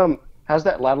 how's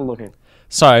that ladder looking?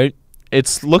 So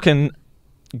it's looking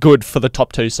good for the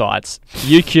top two sides.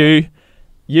 UQ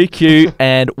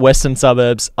and Western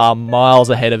Suburbs are miles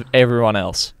ahead of everyone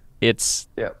else. It's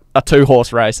a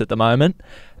two-horse race at the moment.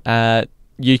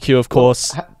 UQ, of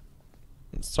course.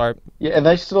 Sorry. Yeah, are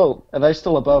they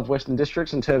still above Western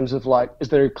Districts in terms of, like, is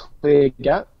there a clear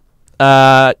gap?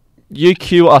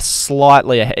 UQ are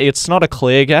slightly ahead. It's not a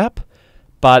clear gap,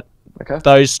 but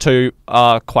those two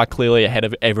are quite clearly ahead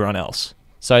of everyone else.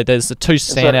 So there's the two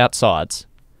standout sides.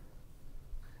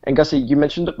 And Gussie, you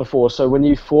mentioned it before, so when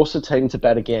you force a team to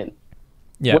bat again,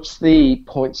 what's the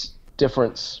points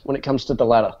difference when it comes to the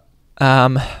ladder?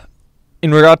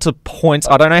 In regard to points,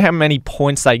 I don't know how many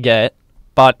points they get,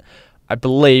 but I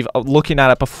believe, looking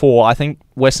at it before, I think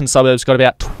Western Suburbs got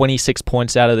about 26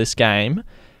 points out of this game,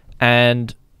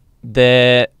 and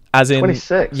they're, as in...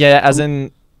 26? Yeah, as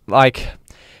in, like,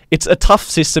 it's a tough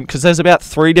system because there's about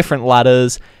 3 different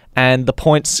ladders, and the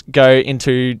points go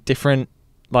into different,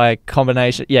 like,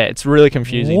 combination. Yeah, it's really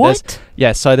confusing. What?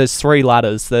 So there's 3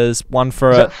 ladders. There's one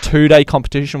for a 2-day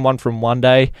competition, one from 1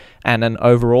 day, and an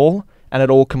overall, and it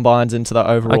all combines into the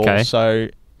overall. Okay. So,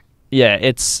 yeah,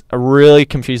 it's a really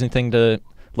confusing thing to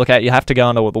look at. You have to go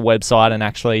onto the website and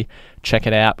actually check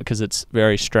it out because it's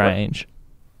very strange.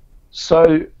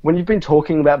 So, when you've been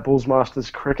talking about Bulls Masters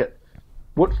cricket,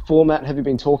 what format have you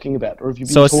been talking about? Or have you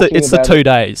been So it's the 2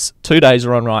 days. 2 days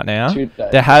are on right now. 2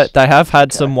 days. They have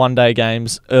had some one-day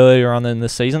games earlier on in the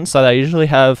season, so they usually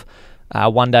have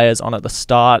one-dayers on at the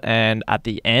start and at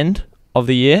the end of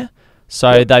the year.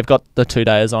 So they've got the 2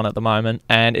 days on at the moment,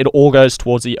 and it all goes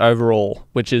towards the overall,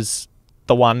 which is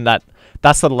the one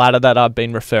that's the ladder that I've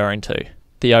been referring to,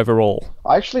 the overall.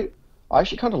 I actually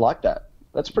kind of like that.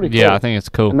 That's pretty cool. Yeah, I think it's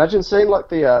cool. Imagine seeing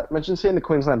the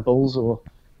Queensland Bulls, or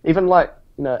even like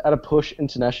at a push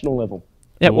international level.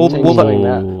 Yeah,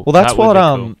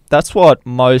 that's what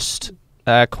most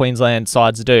Queensland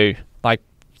sides do. Like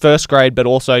first grade, but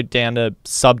also down to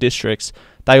sub districts.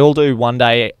 They all do 1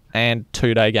 day and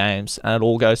 2 day games, and it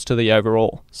all goes to the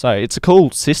overall. So it's a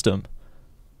cool system.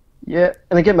 Yeah,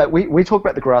 and again, mate, we talk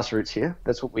about the grassroots here.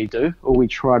 That's what we do, or we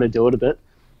try to do it a bit.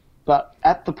 But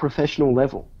at the professional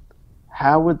level,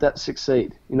 how would that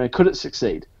succeed? Could it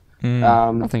succeed?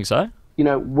 I think so.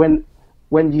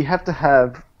 When you have to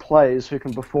have players who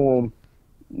can perform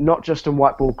not just in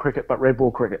white ball cricket but red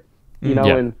ball cricket,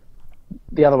 and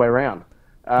the other way around.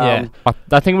 I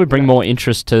think it would bring more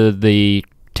interest to the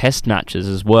test matches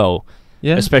as well.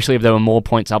 Yeah. Especially if there were more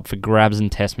points up for grabs in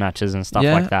test matches and stuff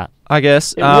like that. I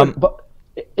guess. But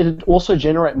it'd also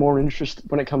generate more interest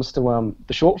when it comes to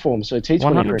the short form, so T20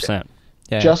 100%. cricket.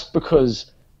 Yeah. Just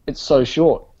because it's so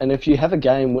short. And if you have a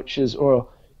game or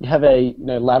you have a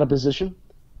ladder position,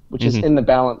 which is in the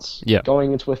balance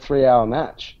going into a 3-hour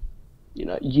match,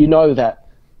 you know that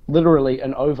literally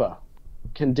an over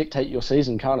can dictate your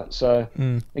season, can't it? So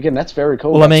again, that's very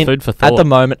cool. Well, I mean, food for thought.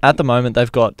 At the moment,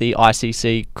 they've got the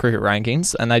ICC cricket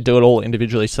rankings, and they do it all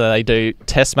individually. So they do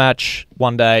Test match,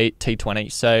 1 day,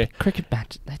 T20. So cricket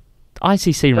match,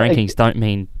 ICC rankings don't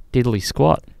mean diddly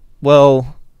squat.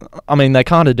 Well, I mean, they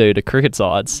kind of do to cricket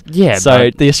sides. Yeah.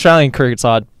 So the Australian cricket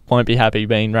side won't be happy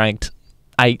being ranked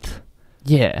 8th.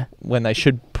 Yeah. When they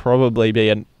should probably be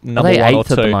a number Are they 1 or 8th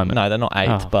 2. at the moment? No, they're not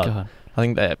 8th, but God. I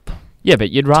think they're. Yeah,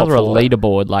 but you'd rather a four.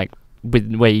 leaderboard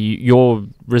where your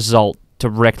result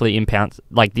directly impacts,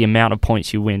 like the amount of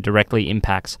points you win directly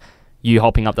impacts you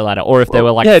hopping up the ladder, or if there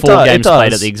were 4 games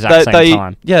played at the exact same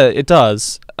time. Yeah, it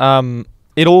does.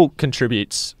 It all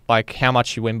contributes, like how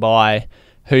much you win by,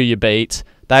 who you beat.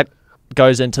 That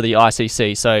goes into the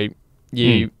ICC, so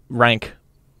you rank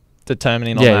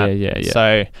determining on that. Yeah.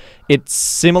 So it's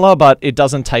similar, but it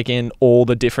doesn't take in all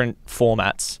the different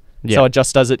formats. Yeah. So it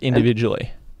just does it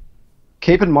individually.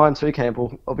 Keep in mind too,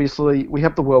 Campbell, obviously we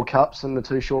have the World Cups and the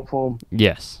 2 short form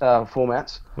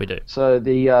formats. We do. So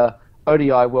the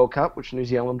ODI World Cup, which New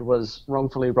Zealand was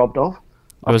wrongfully robbed of.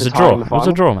 It was a draw. It was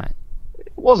a draw, mate.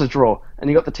 It was a draw.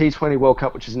 And you got the T20 World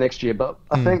Cup, which is next year. But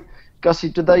I think, Gussie,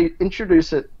 did they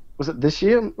introduce it, was it this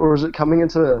year, or is it coming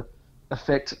into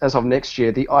effect as of next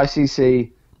year, the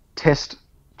ICC Test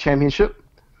Championship,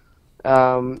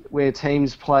 where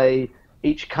teams play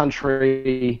each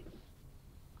country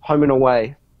home and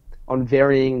away on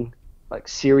varying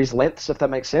series lengths, if that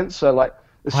makes sense. So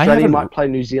Australia might play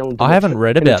New Zealand. I haven't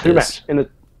read about this.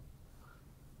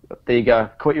 There you go.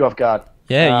 Caught you off guard.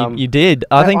 Yeah, you did.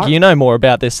 I think you know more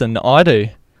about this than I do.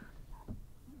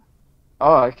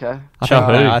 Oh, okay.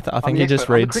 I think he just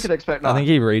reads. I'm a cricket expert now. I think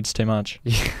he reads too much.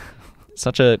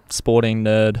 Such a sporting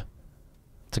nerd.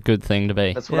 It's a good thing to be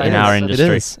in our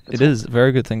industry. It is a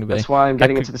very good thing to be. That's why I'm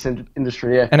getting into this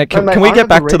industry. Yeah. And can we get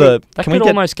back to the? That could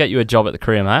almost get you a job at the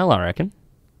Courier Mail, I reckon.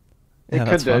 It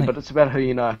could do, but it's about who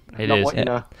you know, not what you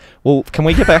know. Well, can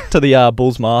we get back to the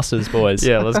Bulls Masters, boys?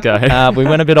 Yeah, let's go. We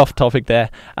went a bit off topic there.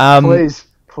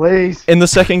 Please. In the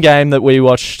second game that we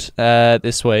watched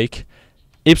this week,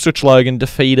 Ipswich Logan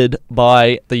defeated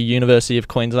by the University of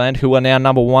Queensland, who are now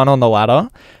number 1 on the ladder.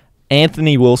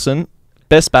 Anthony Wilson,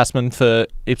 best batsman for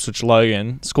Ipswich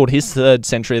Logan, scored his 3rd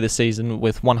century of the season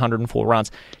with 104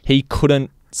 runs. He couldn't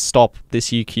stop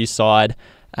this UQ side.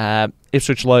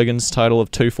 Ipswich Logan's total of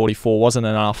 244 wasn't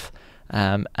enough,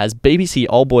 as BBC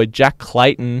old boy Jack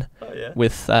Clayton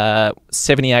with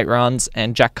 78 runs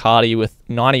and Jack Carty with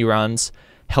 90 runs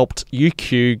helped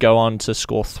UQ go on to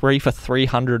score 3 for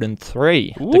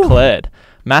 303 declared.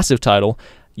 Massive total.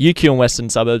 UQ and Western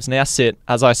Suburbs now sit,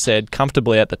 as I said,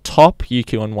 comfortably at the top,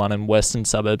 UQ in 1 and Western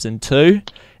Suburbs in 2.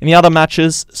 In the other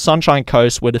matches, Sunshine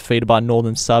Coast were defeated by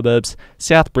Northern Suburbs,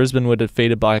 South Brisbane were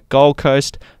defeated by Gold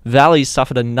Coast, Valley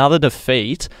suffered another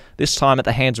defeat, this time at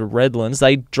the hands of Redlands.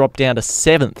 They dropped down to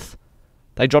 7th.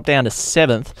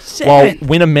 While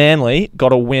Winner Manly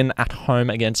got a win at home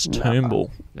against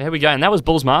Toombul. There we go, and that was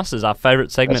Bulls Masters, our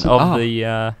favourite segment of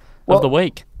the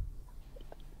week.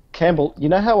 Campbell, you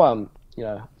know how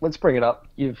let's bring it up.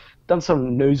 You've done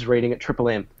some news reading at Triple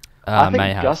M. I think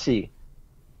may have. Gussie.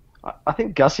 I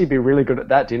think Gussie'd be really good at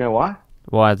that. Do you know why?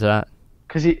 Why is that?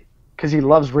 Because he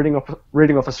loves reading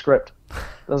off a script,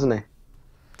 doesn't he?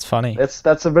 It's funny.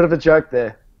 That's a bit of a joke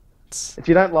there. If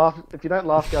you don't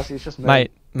laugh, Gussie, it's just me.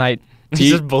 Mate. It's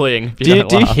just bullying. Do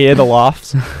you hear the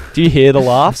laughs? Do you hear the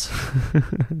laughs?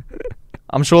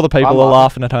 I'm sure the people are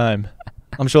laughing at home.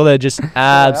 I'm sure they're just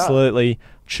absolutely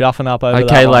chuffing up over that.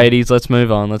 Okay, ladies, let's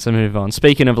move on.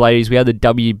 Speaking of ladies, we had the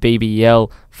WBBL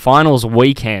finals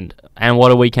weekend, and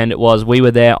what a weekend it was. We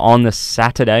were there on the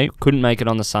Saturday. Couldn't make it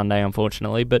on the Sunday,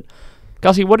 unfortunately. But,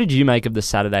 Gussie, what did you make of the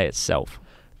Saturday itself?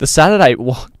 The Saturday,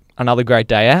 another great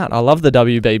day out. I love the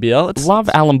WBBL. Love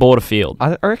Allan Border Field.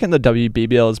 I reckon the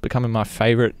WBBL is becoming my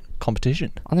favourite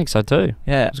competition. I think so too.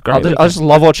 Yeah, it was great. I just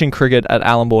love watching cricket at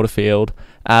Allan Border Field.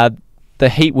 The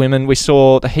Heat women, we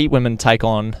saw the Heat women take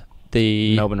on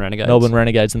the Melbourne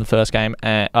Renegades in the first game.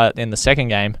 In the second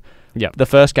game, Yep. The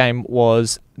first game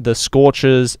was the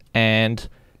Scorchers and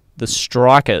the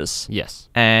Strikers. Yes.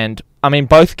 And I mean,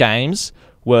 both games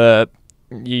were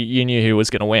you knew who was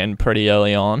going to win pretty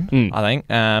early on. I think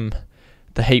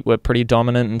the Heat were pretty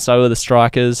dominant, and so were the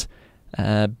Strikers.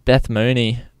 Beth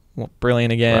Mooney,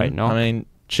 brilliant again. Great knock. I mean,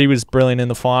 she was brilliant in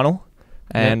the final,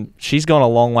 and she's gone a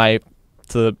long way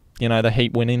to the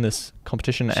Heat winning this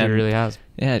competition. She really has.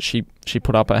 Yeah, she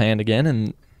put up her hand again,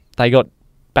 and they got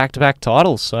back-to-back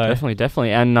titles. So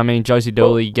definitely, and I mean Josie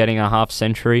Dooley getting a half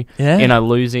century in a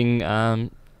losing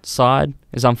side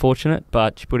is unfortunate,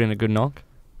 but she put in a good knock.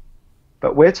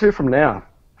 But where to from now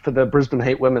for the Brisbane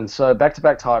Heat women? So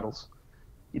back-to-back titles.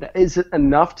 Is it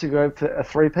enough to go for a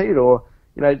three-peat, or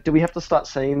do we have to start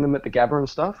seeing them at the Gabba and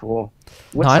stuff? Or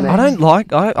what's I don't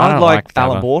like. I like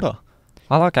Allan Gabba. Border.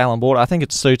 I like Allan Border. I think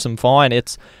it suits them fine.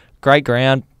 It's great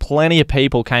ground. Plenty of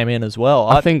people came in as well.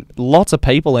 I think lots of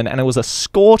people in, and it was a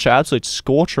scorcher, absolute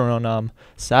scorcher on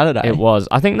Saturday. It was.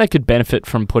 I think they could benefit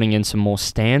from putting in some more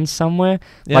stands somewhere,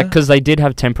 Yeah. because they did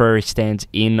have temporary stands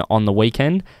in on the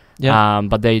weekend. Yeah.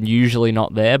 But they're usually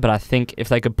not there. But I think if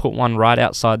they could put one right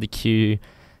outside the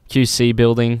QC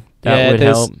building, that would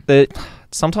help.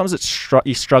 Sometimes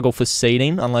you struggle for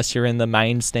seating unless you're in the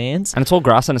main stands. And it's all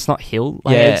grass and it's not hill.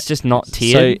 It's just not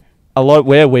tiered. So a lot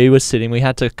where we were sitting, we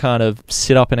had to kind of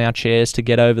sit up in our chairs to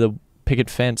get over the picket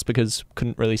fence because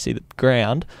couldn't really see the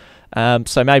ground.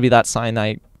 So maybe that's something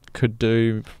they could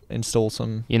do, install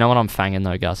some... You know what I'm fanging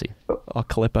though, Gussie? A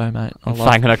Calippo, mate. I'm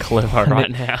fanging a Calippo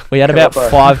right now. We had about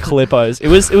 5 Calippos. It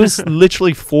was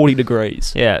literally 40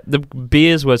 degrees. Yeah, the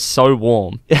beers were so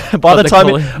warm. by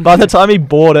the time he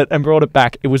bought it and brought it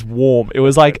back, it was warm. It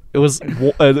was like it was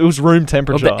room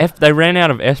temperature. Well, they ran out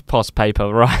of FPOS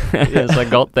paper right as I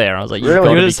got there. I was like, Really?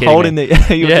 He was holding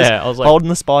I was like, holding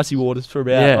the spicy waters for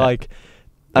about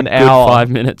an good hour, 5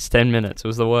 minutes, 10 minutes. It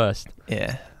was the worst.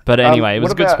 Yeah. But anyway, it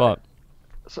was a good spot.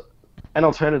 An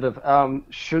alternative,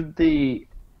 should the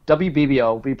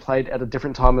WBBL be played at a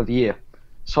different time of year?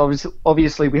 So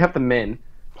obviously we have the men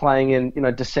playing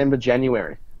in December,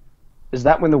 January. Is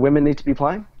that when the women need to be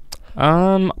playing?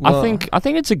 I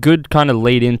think it's a good kind of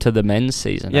lead into the men's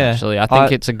season. Yeah, actually, I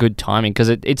think it's a good timing because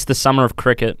it's the summer of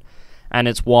cricket, and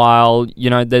it's while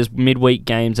there's midweek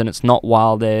games, and it's not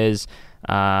while there's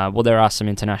there are some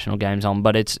international games on,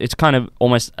 but it's kind of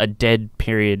almost a dead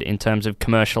period in terms of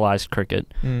commercialised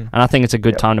cricket. And I think it's a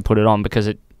good time to put it on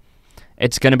because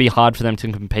it's going to be hard for them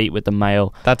to compete with the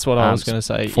male. That's what I was going to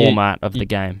say. Format of the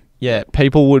game. Yeah,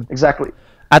 people would exactly.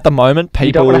 At the moment,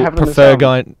 people prefer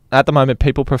going. At the moment,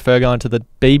 people prefer going to the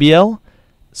BBL.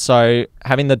 So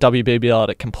having the WBBL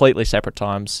at completely separate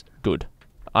times, good,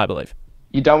 I believe.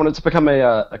 You don't want it to become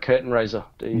a curtain raiser,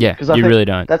 do you? Yeah, you really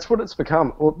don't. That's what it's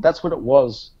become. Well, that's what it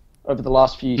was over the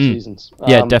last few seasons.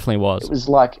 Yeah, it definitely was. It was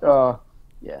like,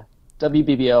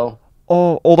 WBBL.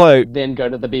 Although then go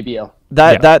to the BBL.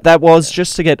 That was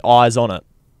just to get eyes on it.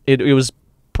 It was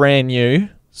brand new,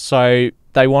 so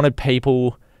they wanted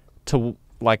people to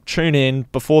tune in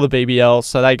before the BBL,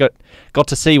 so they got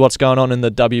to see what's going on in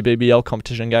the WBBL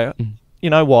competition. And go, you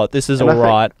know what, this is all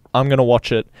right. I'm going to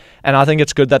watch it. And I think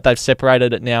it's good that they've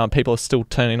separated it now and people are still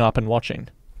turning up and watching.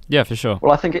 Yeah, for sure.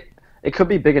 Well, I think it could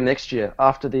be bigger next year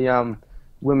after the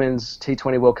Women's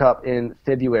T20 World Cup in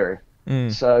February.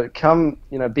 So come,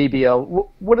 BBL.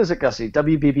 What is it, Gussie?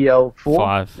 WBBL 4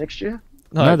 5 next year?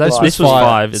 No, this was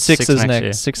 5. It's 6 next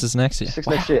year. 6 is next year. 6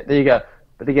 next year. There you go.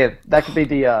 But again, that could be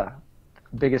the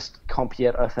biggest comp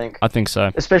yet, I think. I think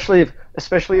so. Especially if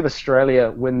Australia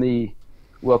win the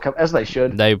World Cup, as they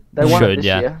should. They won should, it this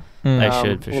year. They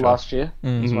should, for or sure. last year.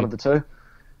 It's one of the two.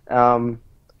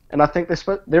 And I think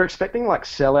they're expecting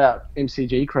sellout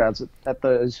MCG crowds at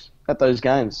those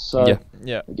games. So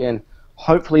yeah. Again,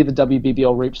 hopefully the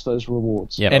WBBL reaps those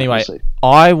rewards. Yep. Anyway, We'll see.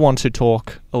 I want to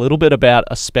talk a little bit about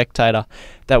a spectator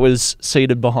that was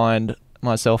seated behind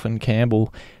myself and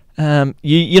Campbell.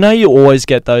 You always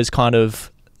get those kind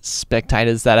of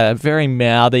spectators that are very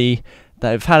mouthy.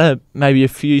 They've had maybe a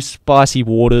few spicy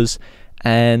waters,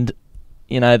 and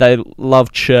they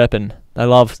love chirping. They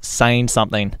love saying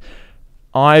something.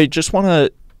 I just want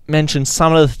to mention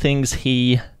some of the things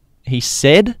he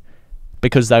said,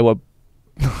 because they were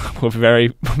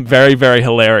very, very, very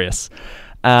hilarious.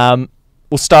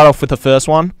 We'll start off with the first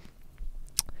one.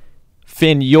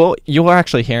 Finn, you're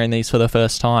actually hearing these for the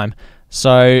first time,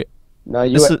 so No,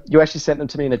 you actually sent them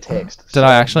to me in a text. did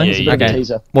I actually? It's a bit of a Okay.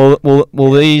 teaser.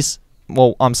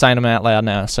 Well, I'm saying them out loud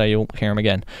now, so you'll hear them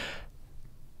again.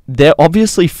 They're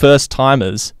obviously first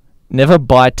timers. Never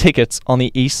buy tickets on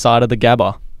the east side of the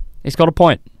Gabba. He's got a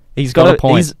point. He's got a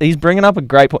point. He's bringing up a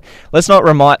great point. Let's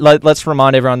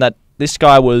remind everyone that this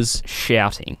guy was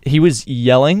Shouting. He was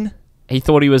yelling. He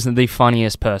thought he was the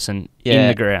funniest person in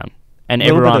the ground, and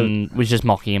everyone was just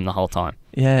mocking him the whole time.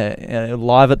 Yeah,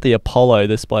 live at the Apollo,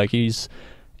 this bloke. He's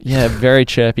very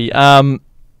chirpy.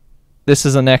 This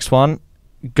is the next one.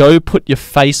 Go put your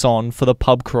face on for the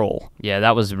pub crawl. Yeah,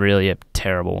 that was really a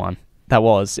terrible one. That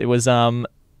was. It was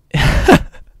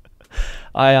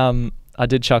I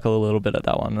did chuckle a little bit at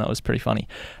that one. That was pretty funny.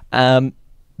 The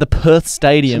Perth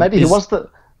Stadium. So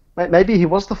maybe he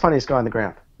was the funniest guy on the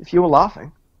ground. If you were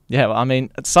laughing. Yeah, well, I mean,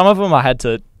 some of them I had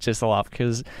to just laugh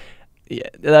because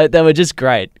they were just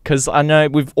great. Because I know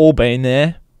we've all been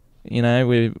there.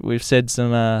 We've said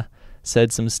some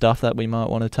stuff that we might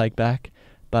want to take back,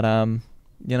 but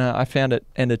I found it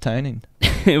entertaining.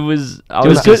 It was. It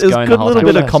was good. It was a good little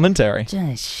bit of commentary.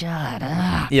 Just shut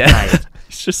up. Yeah,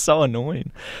 it's just so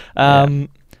annoying.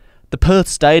 The Perth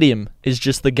Stadium is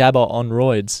just the Gabba on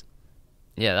roids.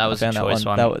 Yeah, that was a choice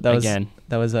one.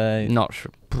 That was a not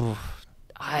sure.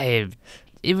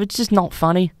 It was just not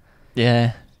funny.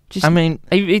 Yeah. Just, I mean,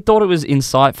 he thought it was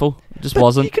insightful. It just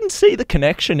wasn't. You can see the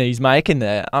connection he's making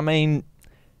there. I mean,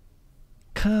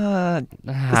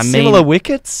 similar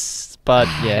wickets, but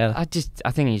yeah.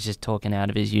 I think he's just talking out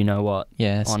of his you-know-what,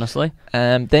 yes. honestly.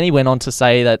 Then he went on to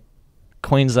say that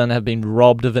Queensland have been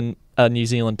robbed of a New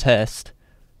Zealand test.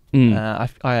 I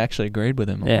actually agreed with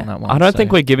him on that one. I don't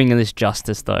think we're giving this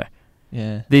justice, though.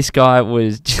 Yeah. This guy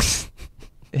was just...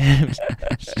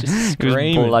 just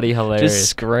screaming. It was bloody hilarious. Just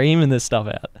screaming this stuff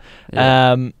out.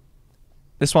 Yeah.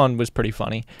 This one was pretty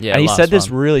funny. Yeah, and he said this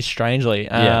one. really strangely.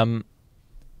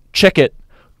 Check it.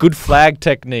 Good flag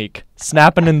technique.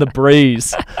 Snapping in the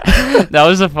breeze. That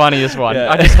was the funniest one. Yeah.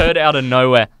 I just heard out of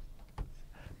nowhere.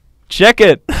 Check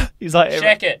it. He's like...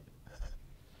 Check it.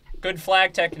 Good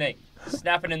flag technique.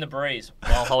 Snapping in the breeze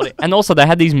while holding. And also, they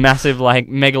had these massive,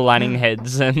 Mega Lanning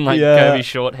heads and, Kirby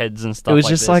Short heads and stuff. It was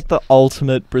just like the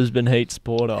ultimate Brisbane Heat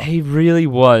supporter. He really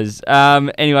was.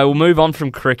 Anyway, we'll move on from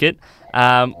cricket.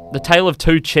 The tale of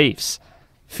two chiefs.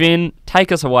 Finn,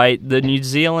 take us away. The New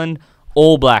Zealand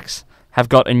All Blacks have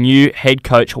got a new head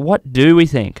coach. What do we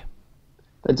think?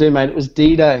 They do, mate. It was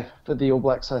D-Day for the All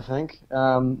Blacks, I think.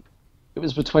 It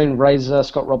was between Razor,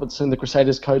 Scott Robertson, the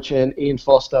Crusaders coach, and Ian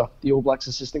Foster, the All Blacks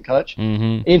assistant coach.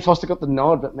 Mm-hmm. Ian Foster got the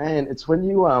nod, but man, it's when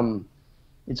you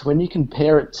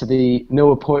compare it to the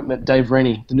new appointment, Dave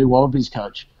Rennie, the new Wallabies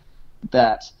coach,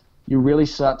 that you really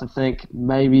start to think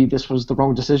maybe this was the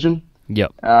wrong decision.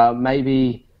 Yep.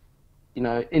 Maybe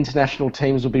international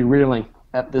teams will be reeling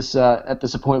at this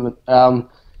appointment.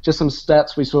 Just some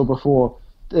stats we saw before.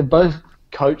 They're both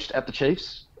coached at the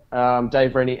Chiefs,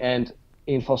 Dave Rennie and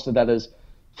Ian Foster, that is.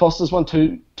 Foster's won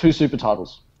two super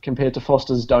titles compared to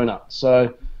Foster's donut.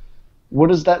 So what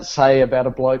does that say about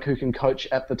a bloke who can coach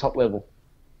at the top level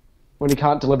when he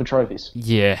can't deliver trophies?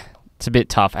 Yeah, it's a bit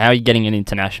tough. How are you getting an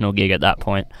international gig at that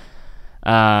point?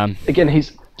 Again,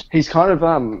 he's kind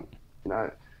of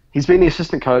he's been the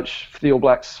assistant coach for the All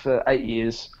Blacks for 8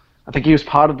 years. I think he was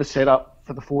part of the setup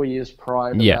for the 4 years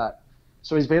prior to that.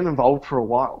 So he's been involved for a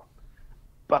while.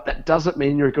 But that doesn't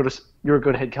mean you're a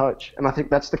good head coach. And I think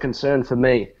that's the concern for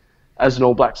me as an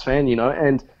All Blacks fan,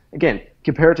 And again,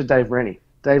 compare it to Dave Rennie.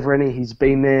 Dave Rennie, he's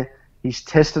been there, he's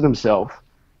tested himself,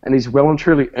 and he's well and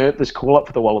truly earned this call-up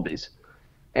for the Wallabies.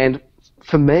 And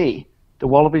for me, the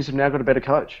Wallabies have now got a better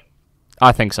coach.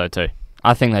 I think so too.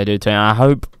 I think they do too. And I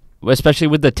hope, especially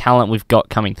with the talent we've got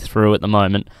coming through at the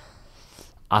moment,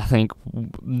 I think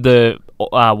the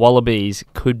Wallabies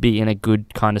could be in a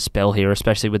good kind of spell here,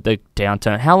 especially with the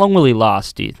downturn. How long will he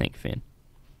last, do you think, Finn?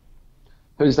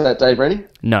 Who's that, Dave Rennie?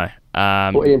 No.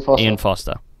 Or Ian Foster? Ian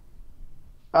Foster.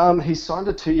 He's signed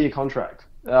a 2-year contract.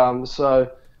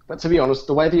 But to be honest,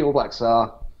 the way the All Blacks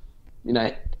are,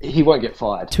 he won't get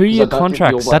fired. 2-year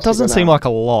contracts. That doesn't seem like a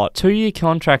lot. 2-year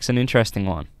contract's an interesting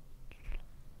one.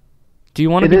 Do you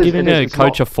want to be giving a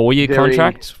coach a 4-year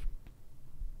contract?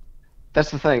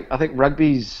 That's the thing. I think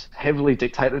rugby's heavily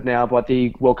dictated now by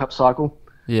the World Cup cycle.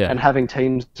 Yeah. And having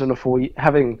teams on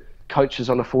having coaches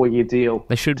on a 4-year deal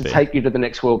They should to be. take you to the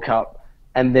next World Cup,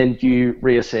 and then you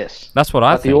reassess. That's what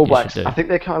I think the All you Blacks, should do. I think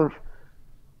they're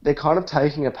kind of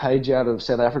taking a page out of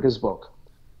South Africa's book.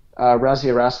 Rassie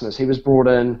Erasmus, he was brought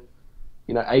in,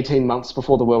 18 months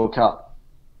before the World Cup.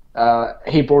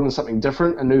 He brought in something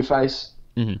different, a new face,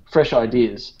 fresh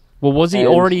ideas. Well, was he And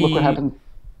already... Look what happened.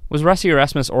 Was Rassie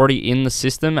Erasmus already in the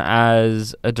system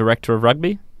as a director of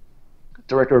rugby?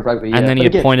 Director of rugby, yeah. And then he But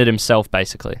again, appointed himself,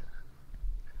 basically.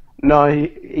 No,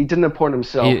 he didn't appoint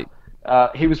himself.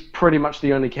 He was pretty much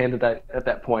the only candidate at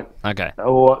that point. Okay.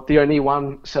 Or the only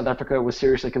one South Africa was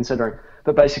seriously considering.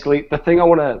 But basically, the thing I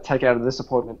want to take out of this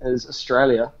appointment is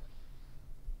Australia.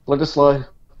 Bledisloe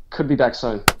could be back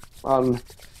soon.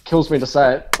 Kills me to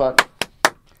say it, but...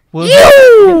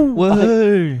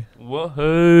 Woohoo!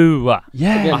 Woohoo!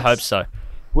 Yeah. I hope so.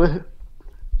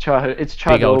 Chahu. It's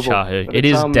Chahu. Big old Chahu. It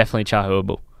is definitely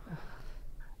Chahuable.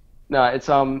 No, it's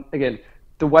again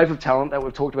the wave of talent that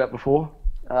we've talked about before.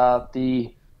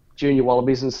 The junior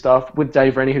Wallabies and stuff with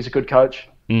Dave Rennie, who's a good coach.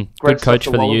 Good coach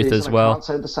for the youth as well. I can't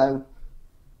say the same.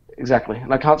 Exactly,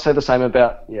 and I can't say the same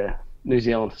about New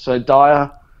Zealand. So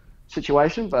dire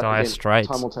situation, but Dire again, straits.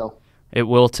 time will tell. It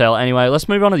will tell. Anyway, let's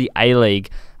move on to the A-League.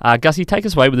 Gussie, take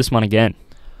us away with this one again.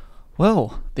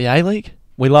 Well, the A-League.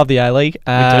 We love the A-League.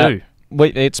 We do.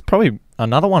 It's probably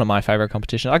another one of my favourite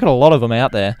competitions. I got a lot of them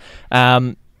out there.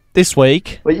 This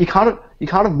week... But you can't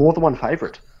have more than one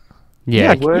favourite.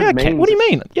 Yeah. I can. What do you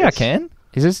mean? Yeah, I can.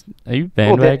 Is this... Are you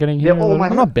bandwagoning here? they're all my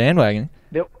I'm not bandwagoning.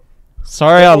 They're-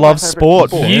 Sorry, they're I all my love favourite sport.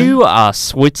 sports. You are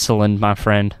Switzerland, my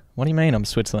friend. What do you mean I'm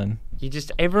Switzerland? You're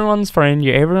just everyone's friend.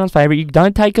 You're everyone's favourite. You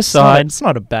don't take a It's not, side. it's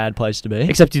not a bad place to be.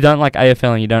 Except you don't like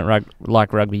AFL and you don't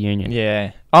like rugby union.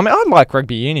 Yeah. I mean, I like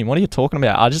rugby union. What are you talking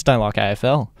about? I just don't like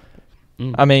AFL.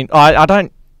 I mean, I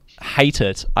don't hate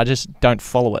it. I just don't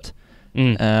follow it.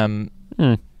 Anyway,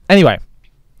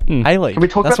 A-League. Can we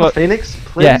talk about the Phoenix,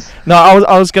 please? Yeah. No,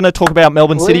 I was going to talk about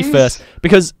Melbourne City Please? first.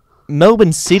 Because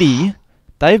Melbourne City,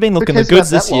 they've been looking the cares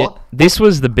goods about this that year. lot? This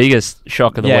was the biggest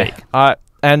shock of the week.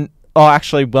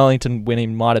 Actually, Wellington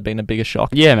winning might have been a bigger shock.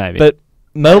 Yeah, maybe. But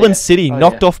Melbourne yeah. City Oh,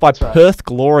 knocked yeah. off by That's right. Perth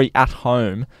Glory at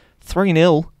home.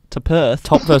 3-0 to Perth.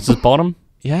 Top versus bottom.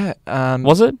 Yeah.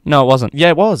 Was it? No, it wasn't. Yeah,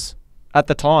 it was. At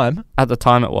the time. At the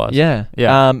time it was. Yeah.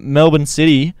 Yeah. Melbourne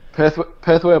City, Perth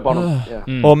were bottom.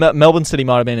 Yeah. or Melbourne City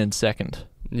might have been in second.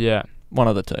 Yeah. One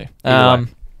of the two. Either way.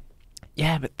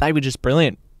 Yeah, but they were just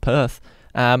brilliant. Perth.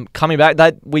 Coming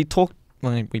back, we talked.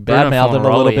 We Bruno badmouthed them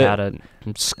a little Fornaroli bit. had a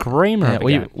screamer Yeah, of a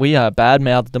we game.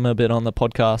 badmouthed them a bit on the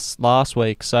podcast last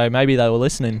week, so maybe they were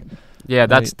listening Yeah,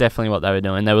 that's definitely what they were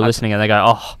doing. They were listening and they go,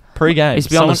 oh, pre-game. he's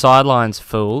been on the sidelines,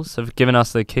 fools. Have given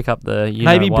us the kick up the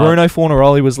Maybe Bruno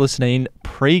Fornaroli was listening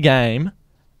pre-game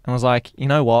and was like, you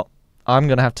know what? I'm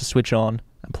going to have to switch on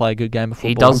and play a good game of football.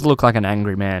 He does look like an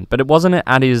angry man. But it wasn't it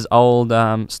at his old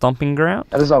stomping ground?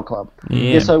 At his old club.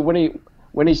 Yeah. So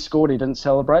when he scored, he didn't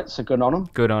celebrate, so good on him.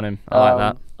 Good on him. I like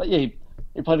that. But yeah,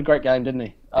 he played a great game, didn't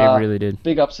he? He really did.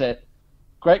 Big upset.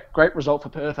 Great result for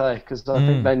Perth, because I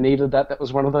think they needed that. That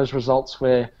was one of those results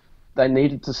where they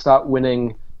needed to start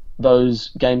winning those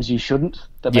games you shouldn't.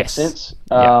 That makes sense.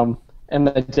 And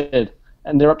they did.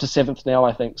 And they're up to 7th now,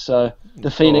 I think. So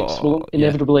the Phoenix will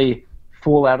inevitably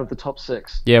fall out of the top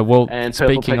 6. Yeah, well, And Perth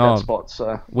will take speaking that of, spot.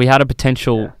 So we had a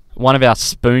potential, one of our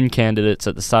spoon candidates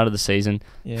at the start of the season.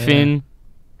 Yeah. Finn,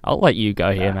 I'll let you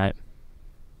go here, mate.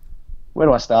 where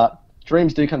do I start?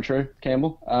 Dreams do come true,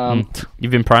 Campbell.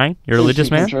 You've been praying? You're a religious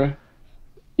dreams man? do come true.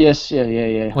 Yes,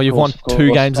 yeah. Well, you've won of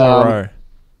 2 games in a row.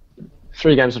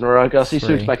 3 games in a row, Gussie.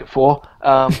 Soon to make it 4.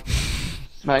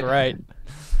 Mate, Great.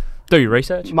 Do your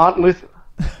research. Martin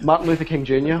Luther King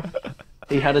Jr.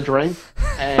 He had a dream,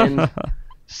 and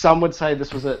some would say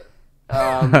this was it.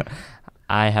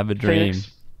 I have a dream.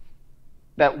 Phoenix,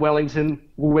 that Wellington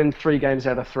will win 3 games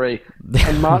out of 3.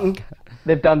 And Martin,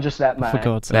 they've done just that, mate. For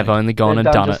God's sake. They've only gone They've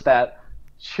and done just it. that.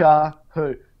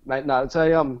 Chahu, mate. No, it's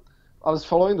a I was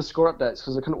following the score updates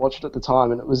because I couldn't watch it at the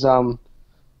time, and it was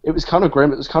kind of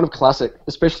grim. It was kind of classic,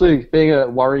 especially being a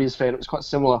Warriors fan. It was quite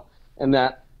similar in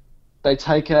that they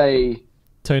take a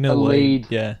 2-0 lead.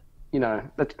 Yeah. You know,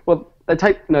 it was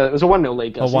a 1-0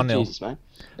 lead. Gussie. 1-0. Jesus, mate.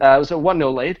 It was a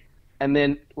 1-0 lead, and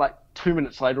then like 2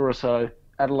 minutes later or so,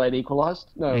 Adelaide equalised.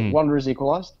 No, Wanderers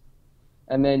equalised,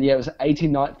 and then it was an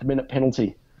 89th minute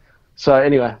penalty. So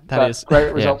anyway, That is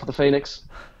great result for the Phoenix.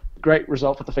 great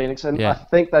result for the Phoenix, and Yeah. I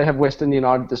think they have Western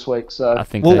United this week, so I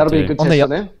think that'll they be a do. good test for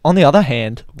them. On the other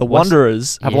hand, the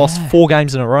Wanderers have lost 4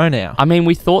 games in a row now. I mean,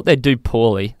 we thought they'd do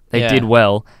poorly. They Yeah. did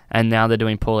well, and now they're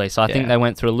doing poorly. So I think Yeah. they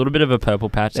went through a little bit of a purple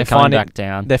patch. They're coming back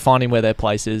down. They're finding where their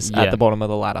place is Yeah. at the bottom of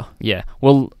the ladder. Yeah.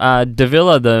 Well,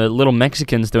 Davila, the little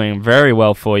Mexican's doing very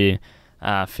well for you,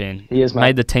 Finn. He is, mate.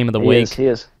 Made the team of the He week. is, he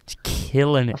is. He's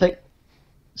killing I it. think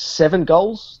 7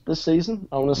 goals this season,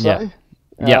 I want to say.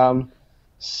 Yeah.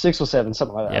 6 or 7,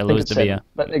 something like that. Yeah, I think Luis it's Davila. 7.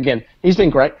 But again, he's been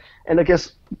great. And I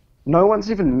guess no one's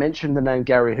even mentioned the name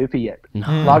Gary Hooper yet,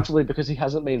 largely because he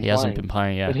hasn't been He playing. hasn't been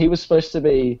playing yet. But he was supposed to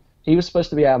be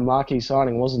our marquee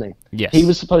signing, wasn't he? Yes. He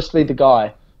was supposed to be the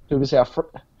guy who was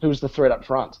who was the threat up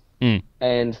front. Mm.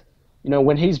 And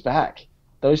when he's back,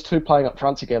 those two playing up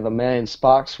front together, man,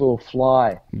 sparks will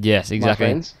fly. Yes, exactly.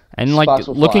 friends. And Sparks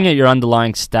will looking fly. at your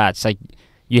underlying stats, like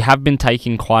you have been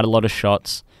taking quite a lot of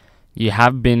shots. You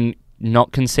have been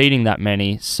not conceding that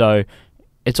many, so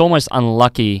it's almost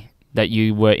unlucky that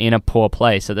you were in a poor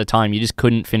place at the time. You just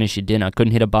couldn't finish your dinner,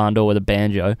 couldn't hit a barn door with a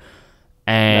banjo,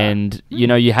 and you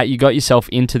got yourself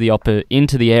into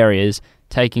the areas,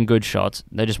 taking good shots.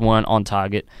 They just weren't on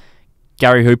target.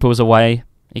 Gary Hooper was away.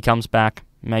 He comes back.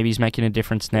 Maybe he's making a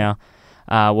difference now.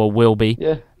 Will be.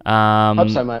 Yeah. Hope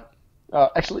so, mate.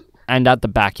 Actually, And at the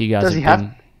back, you guys does he have been...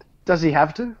 have? Does he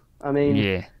have to? I mean,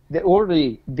 Yeah. they're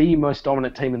already the most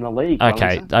dominant team in the league.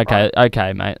 Okay, Right?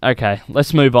 okay, mate. Okay,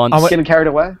 let's move on. Getting carried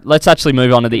away. Let's actually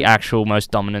move on to the actual most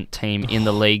dominant team in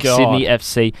the league, God. Sydney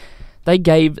FC. They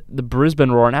gave the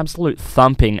Brisbane Roar an absolute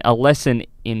thumping, a lesson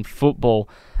in football.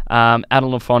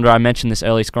 Adam Lafondra, I mentioned this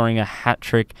early, scoring a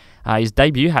hat-trick, his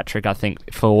debut hat-trick, I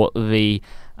think, for the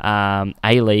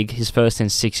A-League, his first in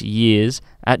 6 years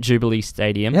at Jubilee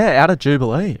Stadium. Yeah, out of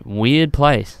Jubilee. Weird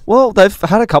place. Well, they've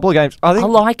had a couple of games. I think I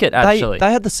like it, actually.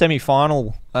 They had the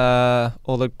semi-final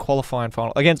or the qualifying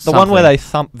final against the one where they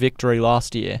thumped Victory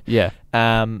last year. Yeah.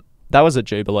 That was at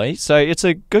Jubilee, so it's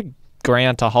a good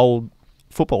ground to hold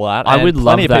football at. I and would love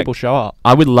plenty of that. people show up.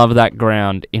 I would love that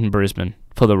ground in Brisbane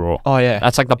for the Roar. Oh yeah,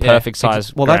 That's like the perfect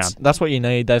size Well, ground. that's what you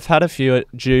need. They've had a few at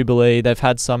Jubilee. They've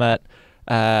had some at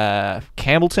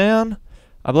Campbelltown,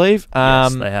 I believe.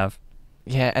 Yes, they have.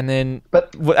 Yeah, and then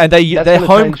But and their gonna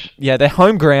home change. their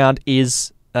home ground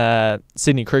is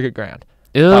Sydney Cricket Ground.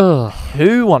 Ugh.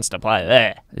 Who wants to play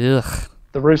there? Ugh.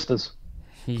 the Roosters.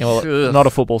 Well, Ugh. not a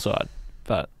football side,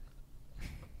 but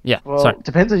Yeah, Well, sorry.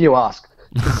 depends who you ask.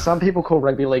 'Cause some people call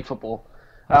rugby league football.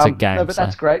 That's a game, No, but so.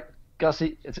 that's great,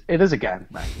 Gussie. It is a game,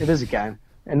 mate. It is a game,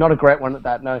 and not a great one at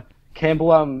that. No,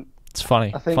 Campbell. it's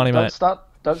funny. I think Funny, don't mate. start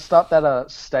that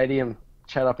stadium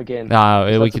chat up again. No,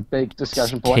 we That's could a big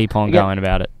discussion just point. keep on Again, going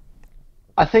about it.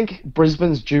 I think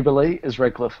Brisbane's Jubilee is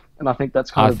Redcliffe, and I think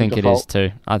that's kind I of think the it default. is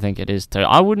too. I think it is too.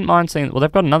 I wouldn't mind seeing... Well,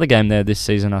 they've got another game there this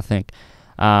season, I think.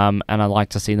 And I'd like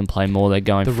to see them play more. They're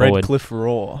going The forward. Redcliffe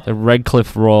Roar. The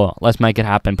Redcliffe Roar. Let's make it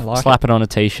happen. I like Slap it on a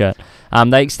t-shirt.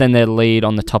 They extend their lead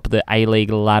on the top of the A-League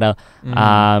ladder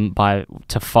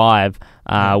to 5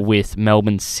 with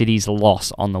Melbourne City's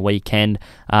loss on the weekend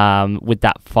with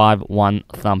that 5-1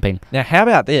 thumping. Now, how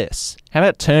about this? How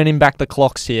about turning back the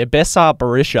clocks here? Besar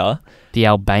Berisha The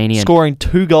Albanian scoring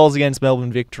 2 goals against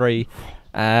Melbourne Victory.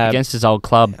 against his old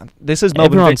club. This is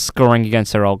Melbourne Everyone's scoring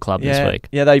against their old club this week.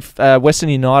 Yeah, they've Western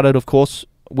United, of course,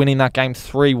 winning that game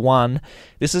 3-1.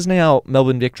 This is now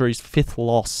Melbourne Victory's 5th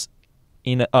loss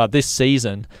in this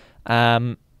season.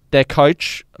 Their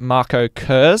coach, Marco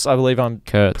Kurz, I believe I'm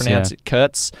pronouncing it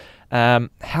Kurtz.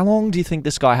 How long do you think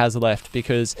this guy has left?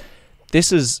 Because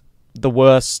this is the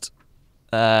worst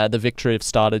the Victory have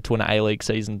started to an A-League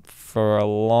season for a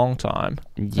long time.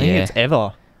 I think Yeah. it's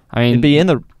ever. I mean, It'd be in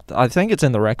the. I think it's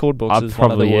in the record books as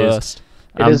one of the probably is. worst.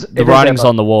 the writing's ever.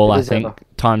 on the wall, It I is think. ever.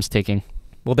 Time's ticking.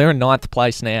 Well, they're in 9th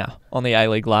place now on the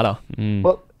A-League ladder. Mm.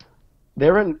 Well,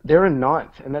 they're in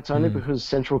 9th, and that's only because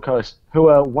Central Coast, who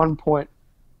are 1 point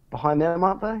behind them,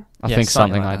 aren't they? I Yeah, think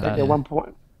something something like like that. They're 1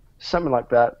 point, something like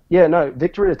that. Yeah, no,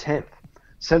 Victory are 10th.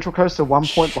 Central Coast are 1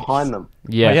 point behind them,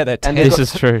 Yeah, Oh, yeah, they're And 10th. this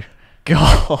is true.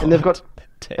 God. and they've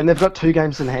got 2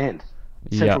 games in hand.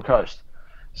 Central Yeah. Coast.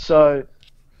 So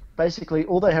basically,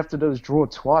 all they have to do is draw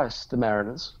twice, the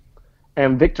Mariners,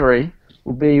 and Victory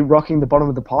will be rocking the bottom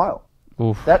of the pile.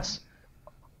 Oof.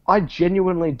 I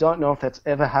genuinely don't know if that's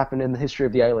ever happened in the history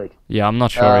of the A-League. Yeah, I'm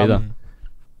not sure either.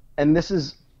 And this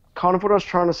is kind of what I was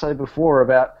trying to say before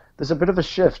about there's a bit of a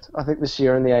shift, I think, this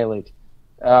year in the A-League.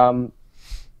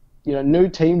 New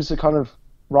teams are kind of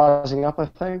rising up, I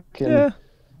think. And Yeah.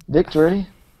 Victory,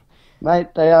 mate,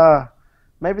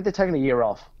 maybe they're taking a year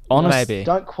off. Maybe.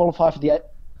 Don't qualify for the.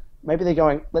 Maybe they're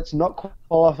going. Let's not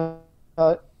qualify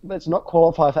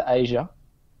for Asia,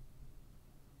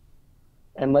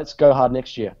 and let's go hard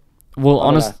next year. Well,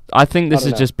 I think this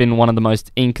has know. just been one of the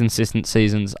most inconsistent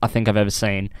seasons I think I've ever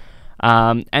seen.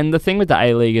 And the thing with the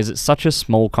A-League is it's such a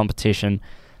small competition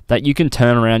that you can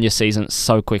turn around your season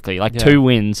so quickly. Like 2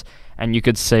 wins, and you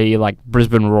could see like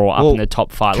Brisbane Roar up in the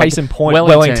top 5. Case like, in point,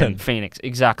 Wellington, Phoenix,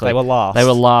 exactly. They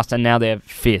were last, and now they're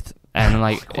 5th. And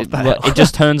like it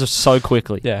just turns so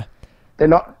quickly. Yeah, They're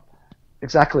not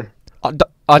exactly.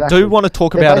 I do want to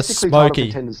talk They're about a basically title smoky.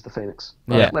 contenders, the Phoenix.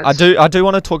 Yeah, Right, I do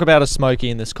want to talk about a smoky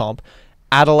in this comp.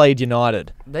 Adelaide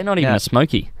United. They're not even a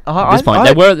smoky at I- this point. I-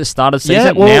 They were at the start of the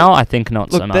season. well, Now I think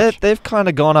not so Look, much. they've kind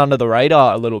of gone under the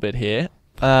radar a little bit here.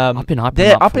 I've been hyping they're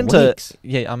them up for into weeks.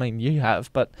 Yeah, I mean you have,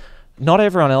 but not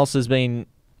everyone else has been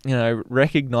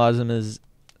recognise them as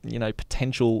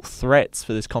potential threats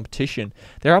for this competition.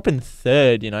 They're up in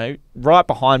 3rd, right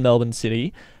behind Melbourne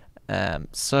City.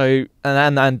 So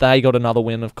and they got another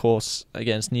win, of course,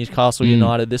 against Newcastle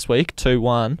United this week,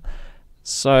 2-1.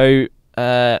 So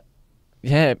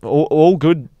all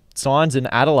good signs in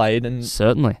Adelaide, and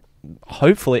Certainly.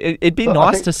 hopefully it'd be But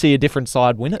nice to see a different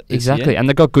side win it. This Exactly, year. and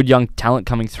they've got good young talent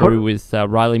coming through with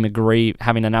Riley McGree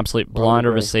having an absolute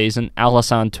blinder of a season.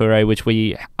 Alassane Toure, which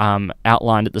we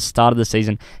outlined at the start of the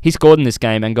season, he scored in this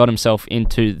game and got himself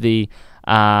into the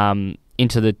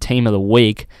team of the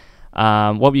week.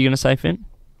 What were you going to say, Finn?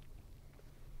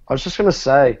 I was just going to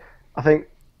say, I think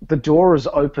the door is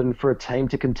open for a team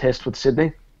to contest with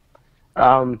Sydney,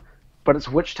 but it's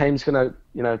which team's going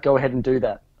to go ahead and do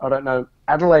that. I don't know.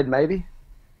 Adelaide maybe.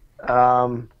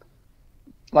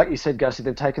 Like you said, Gussie,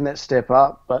 they've taken that step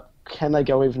up, but can they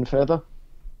go even further?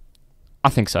 I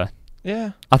think so.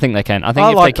 Yeah. I think they can. I think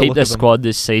if like they the keep look their of them. squad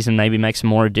this season, maybe make some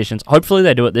more additions. Hopefully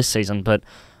they do it this season, but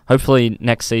hopefully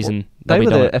next season They they'll were be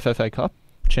doing the it. FFA Cup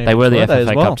champions. They were the weren't they, FFA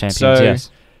as well? Cup champions, So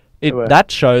yes. They were.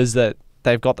 that shows that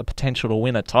they've got the potential to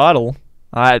win a title.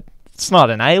 It's not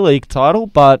an A-League title,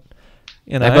 but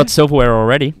They've got silverware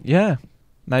already. yeah,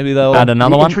 maybe they'll Add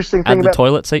another The one. interesting Add thing the about-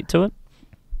 toilet seat to it.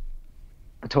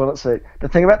 The toilet seat. The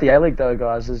thing about the A-League, though,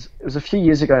 guys, is it was a few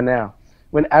years ago now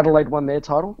when Adelaide won their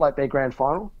title, like their grand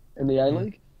final in the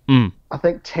A-League. I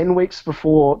think 10 weeks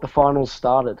before the finals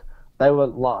started, they were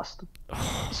last.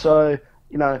 So,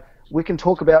 we can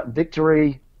talk about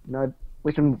victory,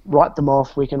 we can write them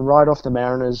off, we can write off the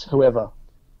Mariners, whoever,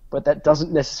 but that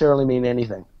doesn't necessarily mean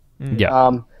anything.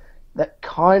 Yeah.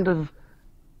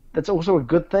 That's also a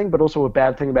good thing, but also a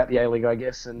bad thing about the A-League, I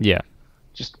guess, and Yeah.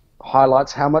 just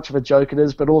highlights how much of a joke it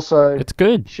is, but also It's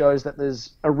good. shows that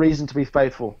there's a reason to be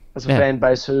faithful as a Yeah. fan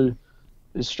base who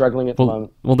is struggling at the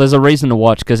moment. Well, there's a reason to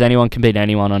watch because anyone can beat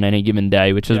anyone on any given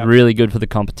day, which is really good for the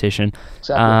competition.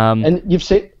 Exactly.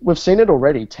 And we've seen it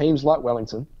already. Teams like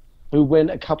Wellington, who win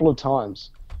a couple of times,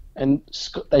 and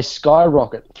they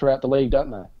skyrocket throughout the league,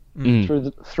 don't they?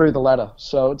 Through the ladder.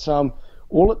 So it's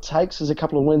all it takes is a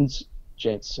couple of wins,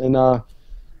 gents, and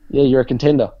you're a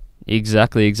contender.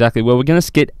 Exactly. Well, we're going to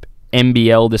skip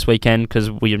NBL this weekend because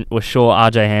we're sure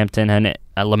RJ Hampton and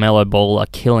LaMelo Ball are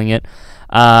killing it.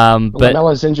 But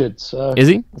Lamelo's injured, so is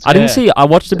he? I didn't see. I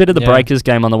watched a bit of the Yeah. Breakers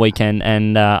game on the weekend,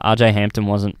 and RJ Hampton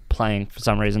wasn't playing for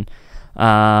some reason.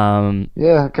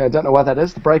 Okay, I don't know why that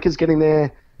is. The Breakers getting their,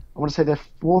 I want to say their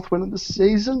 4th win of the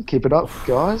season. Keep it up,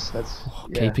 guys.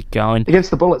 Keep it going.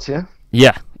 Against the Bullets, yeah?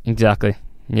 Yeah, exactly.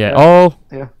 Yeah. Yeah. Oh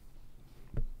Yeah.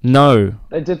 no,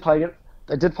 They did play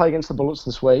against the Bullets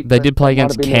this week. they but did play it might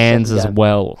against have been their Cairns second as game.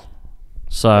 well.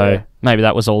 So Yeah. maybe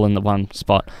that was all in the one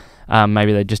spot.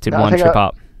 Maybe they just did No, I one think trip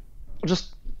up. I'll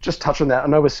just touch on that. I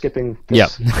know we're skipping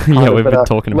this. Yeah, kind yeah, of, we've but, been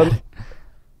talking about it.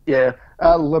 Yeah,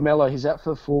 LaMelo, he's out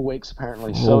for 4 weeks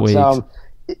apparently. 4 So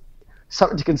it's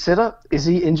something to consider. Is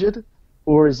he injured,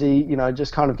 or is he,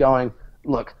 just kind of going,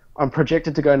 look, I'm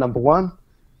projected to go number 1.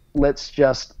 Let's sit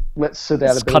out Let's a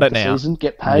bit cut of it the now. season,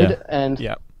 get paid, Yeah. and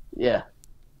Yeah.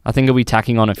 I think he'll be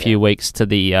tacking on a few weeks to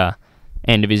the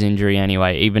end of his injury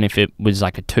anyway. Even if it was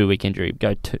like a 2-week injury,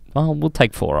 we'll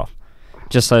take 4 off,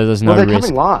 just so there's no they're risk.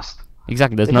 coming last.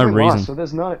 Exactly, there's They're no coming reason. last, so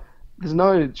there's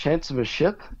no chance of a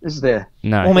ship, is there?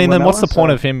 No. Well, I mean, then what's the Lamella, point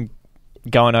so- of him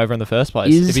going over in the first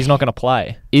place if he's not going to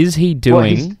play? Is he Well,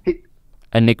 doing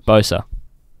a Nick Bosa?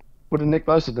 what did Nick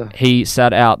Bosa do? He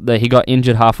sat out. He got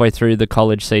injured halfway through the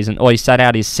college season, or he sat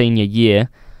out his senior year,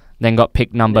 then got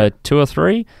picked number 2 or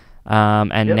 3,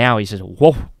 and now he's just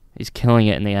he's killing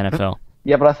it in the NFL.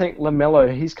 Yeah, but I think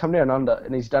LaMelo, he's come down under,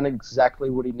 and he's done exactly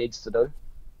what he needs to do,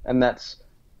 and that's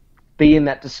be in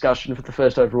that discussion for the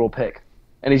first overall pick,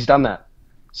 and he's done that.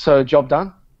 So, job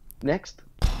done. Next.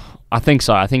 I think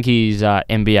so. I think he's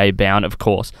NBA bound, of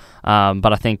course,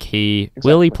 but I think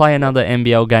will he play another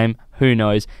NBL game? Who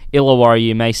knows? Illawarra,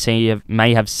 you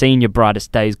may have seen your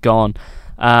brightest days gone.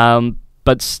 But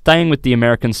But staying with the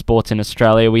American sports in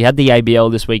Australia, we had the ABL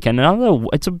this weekend.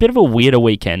 It's a bit of a weirder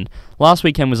weekend. Last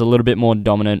weekend was a little bit more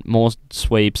dominant, more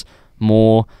sweeps,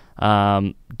 more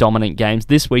dominant games.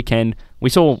 This weekend, we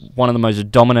saw one of the most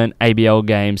dominant ABL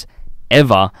games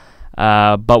ever.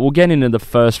 But we'll get into the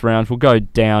first round. We'll go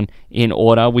down in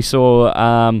order. We saw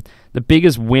the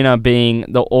biggest winner being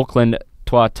the Auckland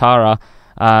Tuatara.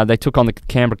 They took on the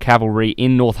Canberra Cavalry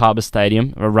in North Harbour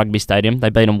Stadium, or rugby stadium. They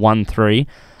beat them 1-3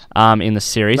 in the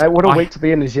series. Mate, what a week to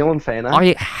be a New Zealand fan, eh?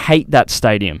 I hate that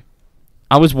stadium.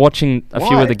 I was watching a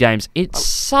few Why? of the games. It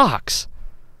sucks.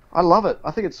 I love it.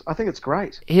 I think it's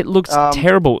great. It looks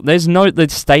terrible. The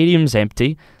stadium's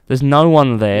empty. There's no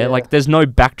one there. Yeah. Like, there's no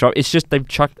backdrop. It's just they've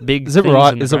chucked big. Is it things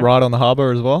right? in the Is it ground. right on the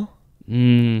harbour as well?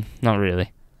 Not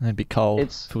really. It'd be cold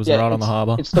It's if it was right on the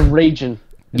harbour. It's the region.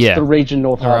 It's Yeah. the region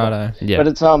North Harbour. Righto. Yeah. But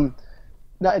it's no,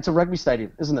 it's a rugby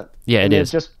stadium, isn't it? Yeah, and it they've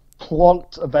is. just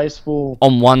plonked a baseball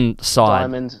On one side.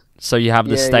 diamond. So you have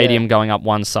the Yeah, stadium yeah. going up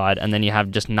one side, and then you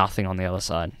have just nothing on the other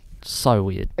side. So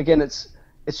weird. Again, it's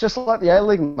just like the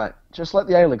A-League, mate. Just like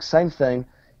the A-League, same thing.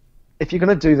 If you're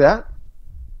going to do that,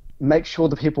 make sure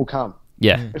the people come.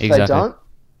 Yeah, If exactly. they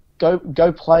don't,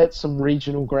 go play at some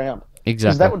regional ground. Because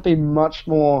Exactly. that would be much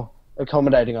more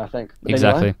accommodating, I think. But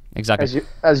Exactly. anyway, Exactly.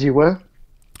 as you were.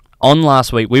 On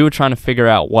last week, we were trying to figure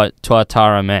out what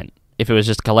Tuatara meant. If it was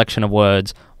just a collection of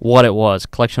words, what it was,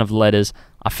 collection of letters.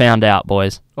 I found out,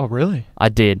 boys. Oh, really? I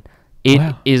did. It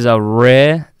is Wow. a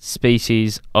rare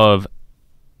species of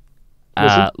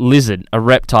lizard, a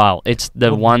reptile. It's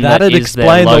the one that That'd is their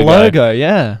explain logo. the logo,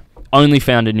 yeah. Only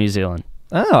found in New Zealand.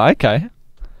 Oh, okay.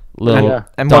 Little Yeah.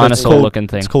 And what it's called, dinosaur-looking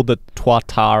thing. it's called the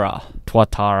Tuatara.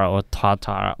 Tuatara or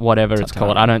Tartara, whatever it's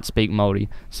called. Tuatara. I don't speak Māori,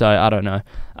 so I don't know.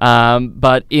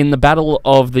 But in the battle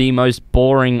of the most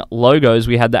boring logos,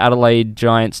 we had the Adelaide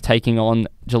Giants taking on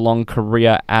Geelong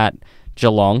Korea at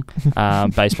Geelong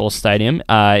baseball stadium.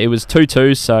 It was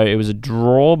 2-2, so it was a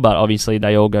draw, but obviously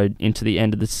they all go into the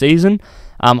end of the season.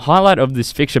 Highlight of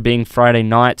this fixture being Friday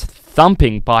night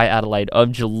thumping by Adelaide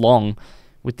of Geelong,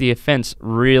 with the offence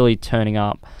really turning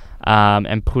up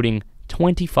and putting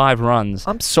 25 runs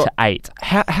to 8.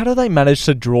 How do they manage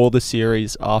to draw the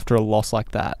series after a loss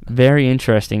like that? Very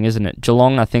interesting, isn't it?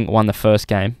 Geelong, I think, won the first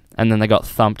game, and then they got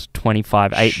thumped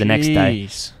 25-8 the next day,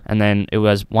 Jeez. and then it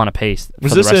was one apiece for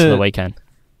Was the this rest of a- the weekend.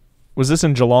 Was this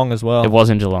in Geelong as well? It was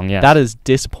in Geelong, yeah. That is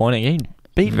disappointing. He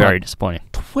beat very like disappointing.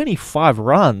 25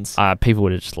 runs. People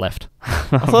would have just left.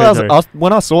 I thought that was,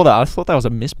 when I saw that, I thought that was a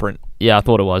misprint. Yeah, I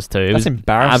thought it was too. It That's was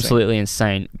embarrassing. absolutely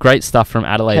insane. Great stuff from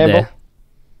Adelaide Campbell, there.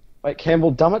 wait,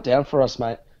 Campbell, dumb it down for us,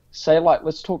 mate. Say,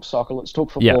 let's talk soccer, let's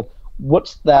talk football. Yeah.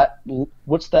 What's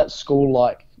that school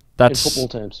like That's in football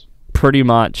terms? pretty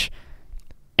much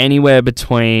anywhere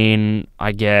between,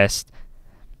 I guess,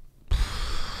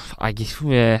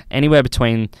 anywhere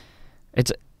between,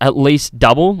 it's at least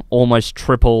double, almost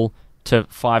triple to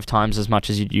 5 times as much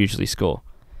as you'd usually score.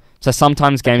 So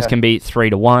sometimes games can be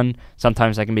 3-1,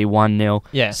 sometimes they can be 1-0,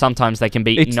 Yeah. sometimes they can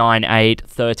be It's- 9-8,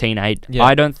 13-8. Yeah.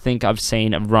 I don't think I've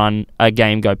seen a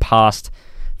game go past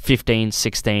 15,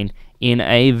 16 in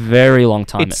a very long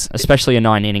time, especially a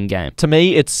 9-inning game. To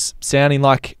me, it's sounding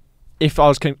like, if I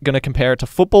was going to compare it to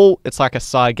football, it's like a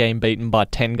side game beaten by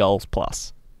 10 goals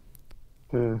plus.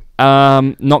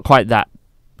 Not quite that.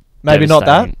 Maybe not that?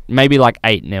 devastating. Maybe like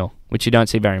 8-0, which you don't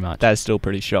see very much. That's still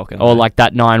pretty shocking. Or like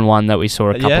that 9-1 that we saw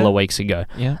a couple Yeah. of weeks ago.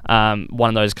 Yeah. One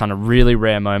of those kind of really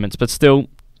rare moments, but still,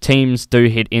 teams do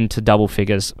hit into double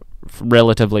figures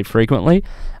relatively frequently.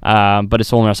 But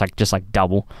it's almost like just like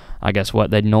double, I guess, what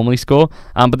they'd normally score.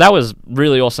 But that was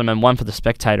really awesome, and one for the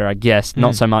spectator, I guess.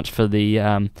 Not so much for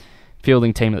the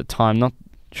fielding team at the time. Not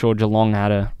sure Geelong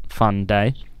had a fun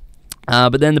day.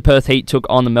 But then the Perth Heat took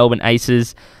on the Melbourne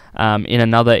Aces in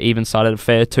another even-sided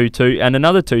affair, 2-2, and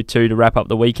another 2-2 to wrap up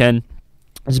the weekend.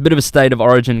 It's a bit of a state of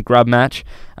origin grub match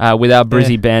with our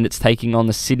Brizzy Bandits taking on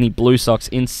the Sydney Blue Sox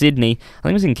in Sydney. I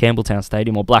think it was in Campbelltown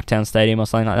Stadium or Blacktown Stadium or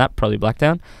something like that, probably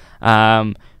Blacktown.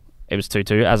 It was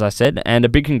 2-2, as I said, and a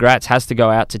big congrats has to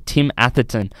go out to Tim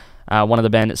Atherton, one of the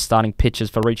Bandits' starting pitchers,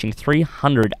 for reaching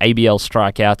 300 ABL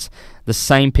strikeouts, the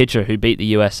same pitcher who beat the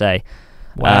USA.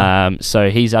 Wow. So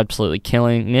he's absolutely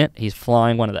killing it. He's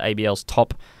flying, one of the ABL's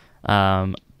top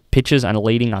pitchers, and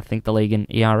leading, I think, the league in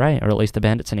ERA, or at least the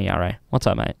Bandits in ERA. What's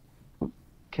up, mate?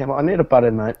 Campbell, I need a butt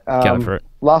in, mate. Go for it.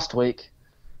 Last week,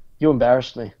 you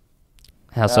embarrassed me.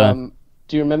 How so?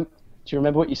 Do you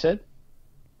remember what you said?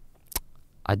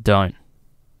 I don't.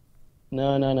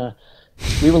 No.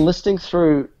 We were listing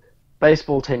through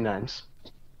baseball team names,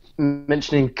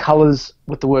 mentioning colours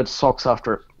with the word Sox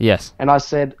after it, Yes. and I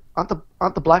said, "Aren't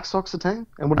the Black Sox a team?"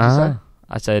 And what did you say?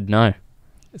 I said no.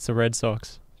 It's the Red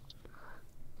Sox.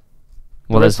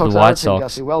 Well, there's the Red White are a team, Sox.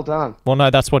 Gussie. Well done. Well, no,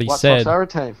 that's what he White said. Sox are a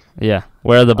team. Yeah.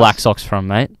 Where are the Black Sox from,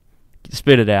 mate?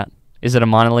 Spit it out. Is it a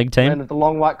minor league team? And the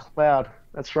long white cloud.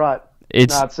 That's right.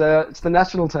 It's It's the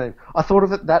national team. I thought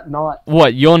of it that night.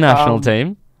 what, your national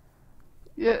team?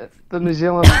 Yeah, the New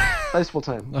Zealand baseball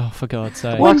team. Oh, for God's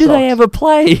sake. What? When do they Sox. ever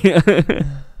play?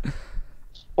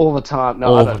 All the time. No,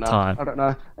 All I don't the know. time. I don't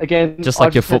know. Again, Just I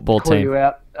like your had to football call team. You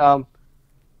out.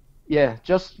 Yeah,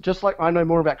 just like I know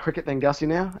more about cricket than Gussie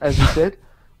now, as you said.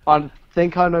 I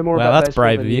think I know more Wow, about that's baseball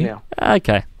brave than of you you. now.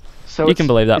 Okay. So You it's- can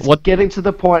believe that. It's What- getting to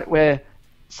the point where,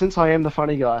 since I am the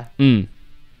funny guy, Mm.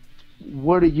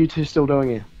 what are you two still doing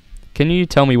here? Can you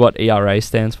tell me what ERA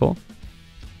stands for?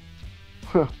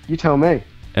 You tell me.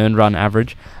 Earned run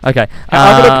average. Okay.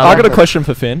 I got a question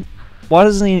for Finn. Why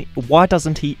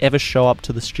doesn't he ever show up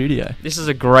to the studio? This is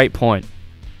a great point.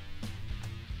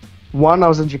 One, I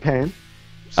was in Japan.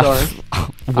 Sorry.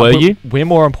 Were you? We're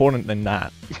more important than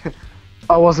that.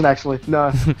 I wasn't actually.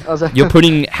 No. I was You're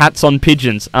putting hats on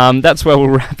pigeons. That's where we'll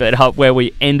wrap it up, where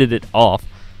we ended it off.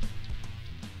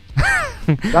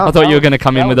 I thought you were going to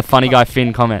come in with a funny guy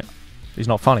Finn comment. He's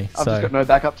not funny. I've so just got no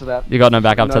backup to that. You got no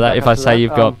backup No to that. If backup I to say that.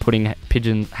 you've got putting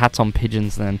hats on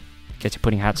pigeons, then guess you're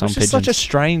putting hats on it's pigeons. just such a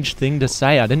strange thing to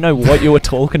say. I didn't know what you were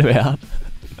talking about.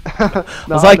 I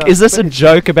No, was like, know. is this a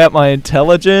joke about my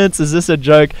intelligence? Is this a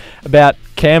joke about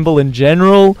Campbell in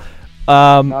general?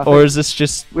 I Or think is this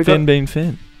just we Finn got- being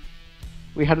Finn?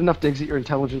 We had enough digs at your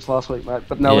intelligence last week, mate.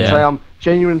 But no, it's Yeah. a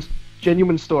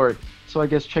genuine story. So I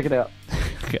guess check it out.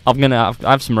 I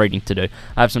have some reading to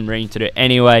do.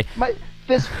 Anyway, Mate,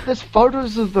 there's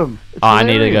photos of them. It's I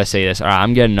need to go hilarious. see this. All right,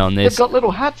 I'm getting on They've this. got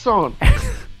little hats on.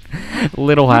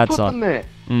 Little Who hats put on. them there?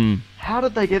 Mm, How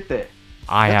did they get there?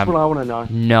 I That's have what I want to know.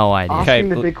 no idea. Ask- Asking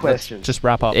the big question. Just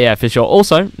wrap up. Yeah, for sure.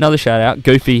 Also, another shout out,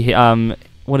 Goofy.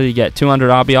 What did he get? 200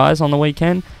 RBIs on the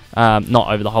weekend.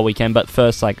 Not over the whole weekend, but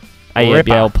first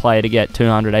ABL player to get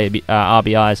 200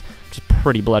 RBIs, which is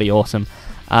pretty bloody awesome.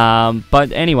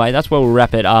 But anyway, that's where we'll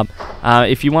wrap it up.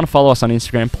 If you want to follow us on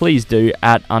Instagram, please do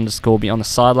 @_Beyond the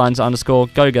Sidelines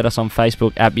 _. Go get us on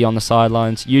Facebook @Beyond the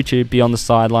Sidelines, YouTube Beyond the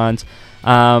Sidelines.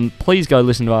 Please go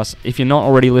listen to us. If you're not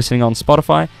already listening on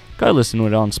Spotify, go listen to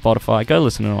it on Spotify. Go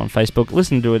listen to it on Facebook.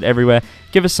 Listen to it everywhere.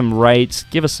 Give us some rates.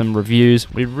 Give us some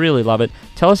reviews. We'd really love it.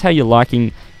 Tell us how you're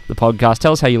liking the podcast.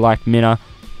 Tell us how you like Minna.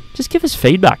 Just give us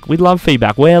feedback. We love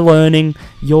feedback. We're learning.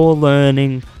 You're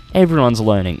learning. Everyone's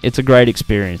learning. It's a great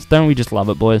experience. Don't we just love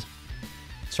it, boys?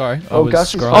 Sorry, I Oh, was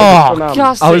Gus is scrolling. focused on,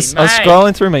 Gussie, I was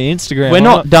scrolling through my Instagram. We're I'm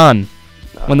not done.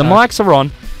 No, When the no. mics are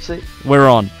on, See, we're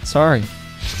on. Sorry.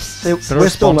 see Gotta we're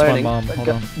still respond to my learning. mum. But Hold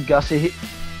on.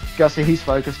 Gussie, he's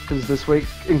focused because this week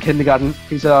in kindergarten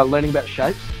he's learning about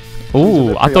shapes.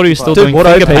 Ooh, I thought he was still Dude, doing what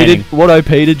finger OP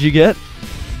painting. did you get?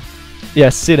 Yeah,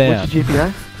 sit down. What's your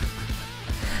GPA?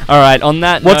 All right, on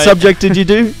that What note, subject did you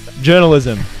do?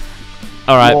 Journalism.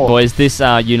 all right, Law. boys, this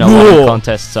Law.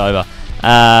 contest's over.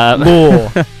 Law.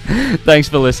 Thanks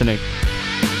for listening.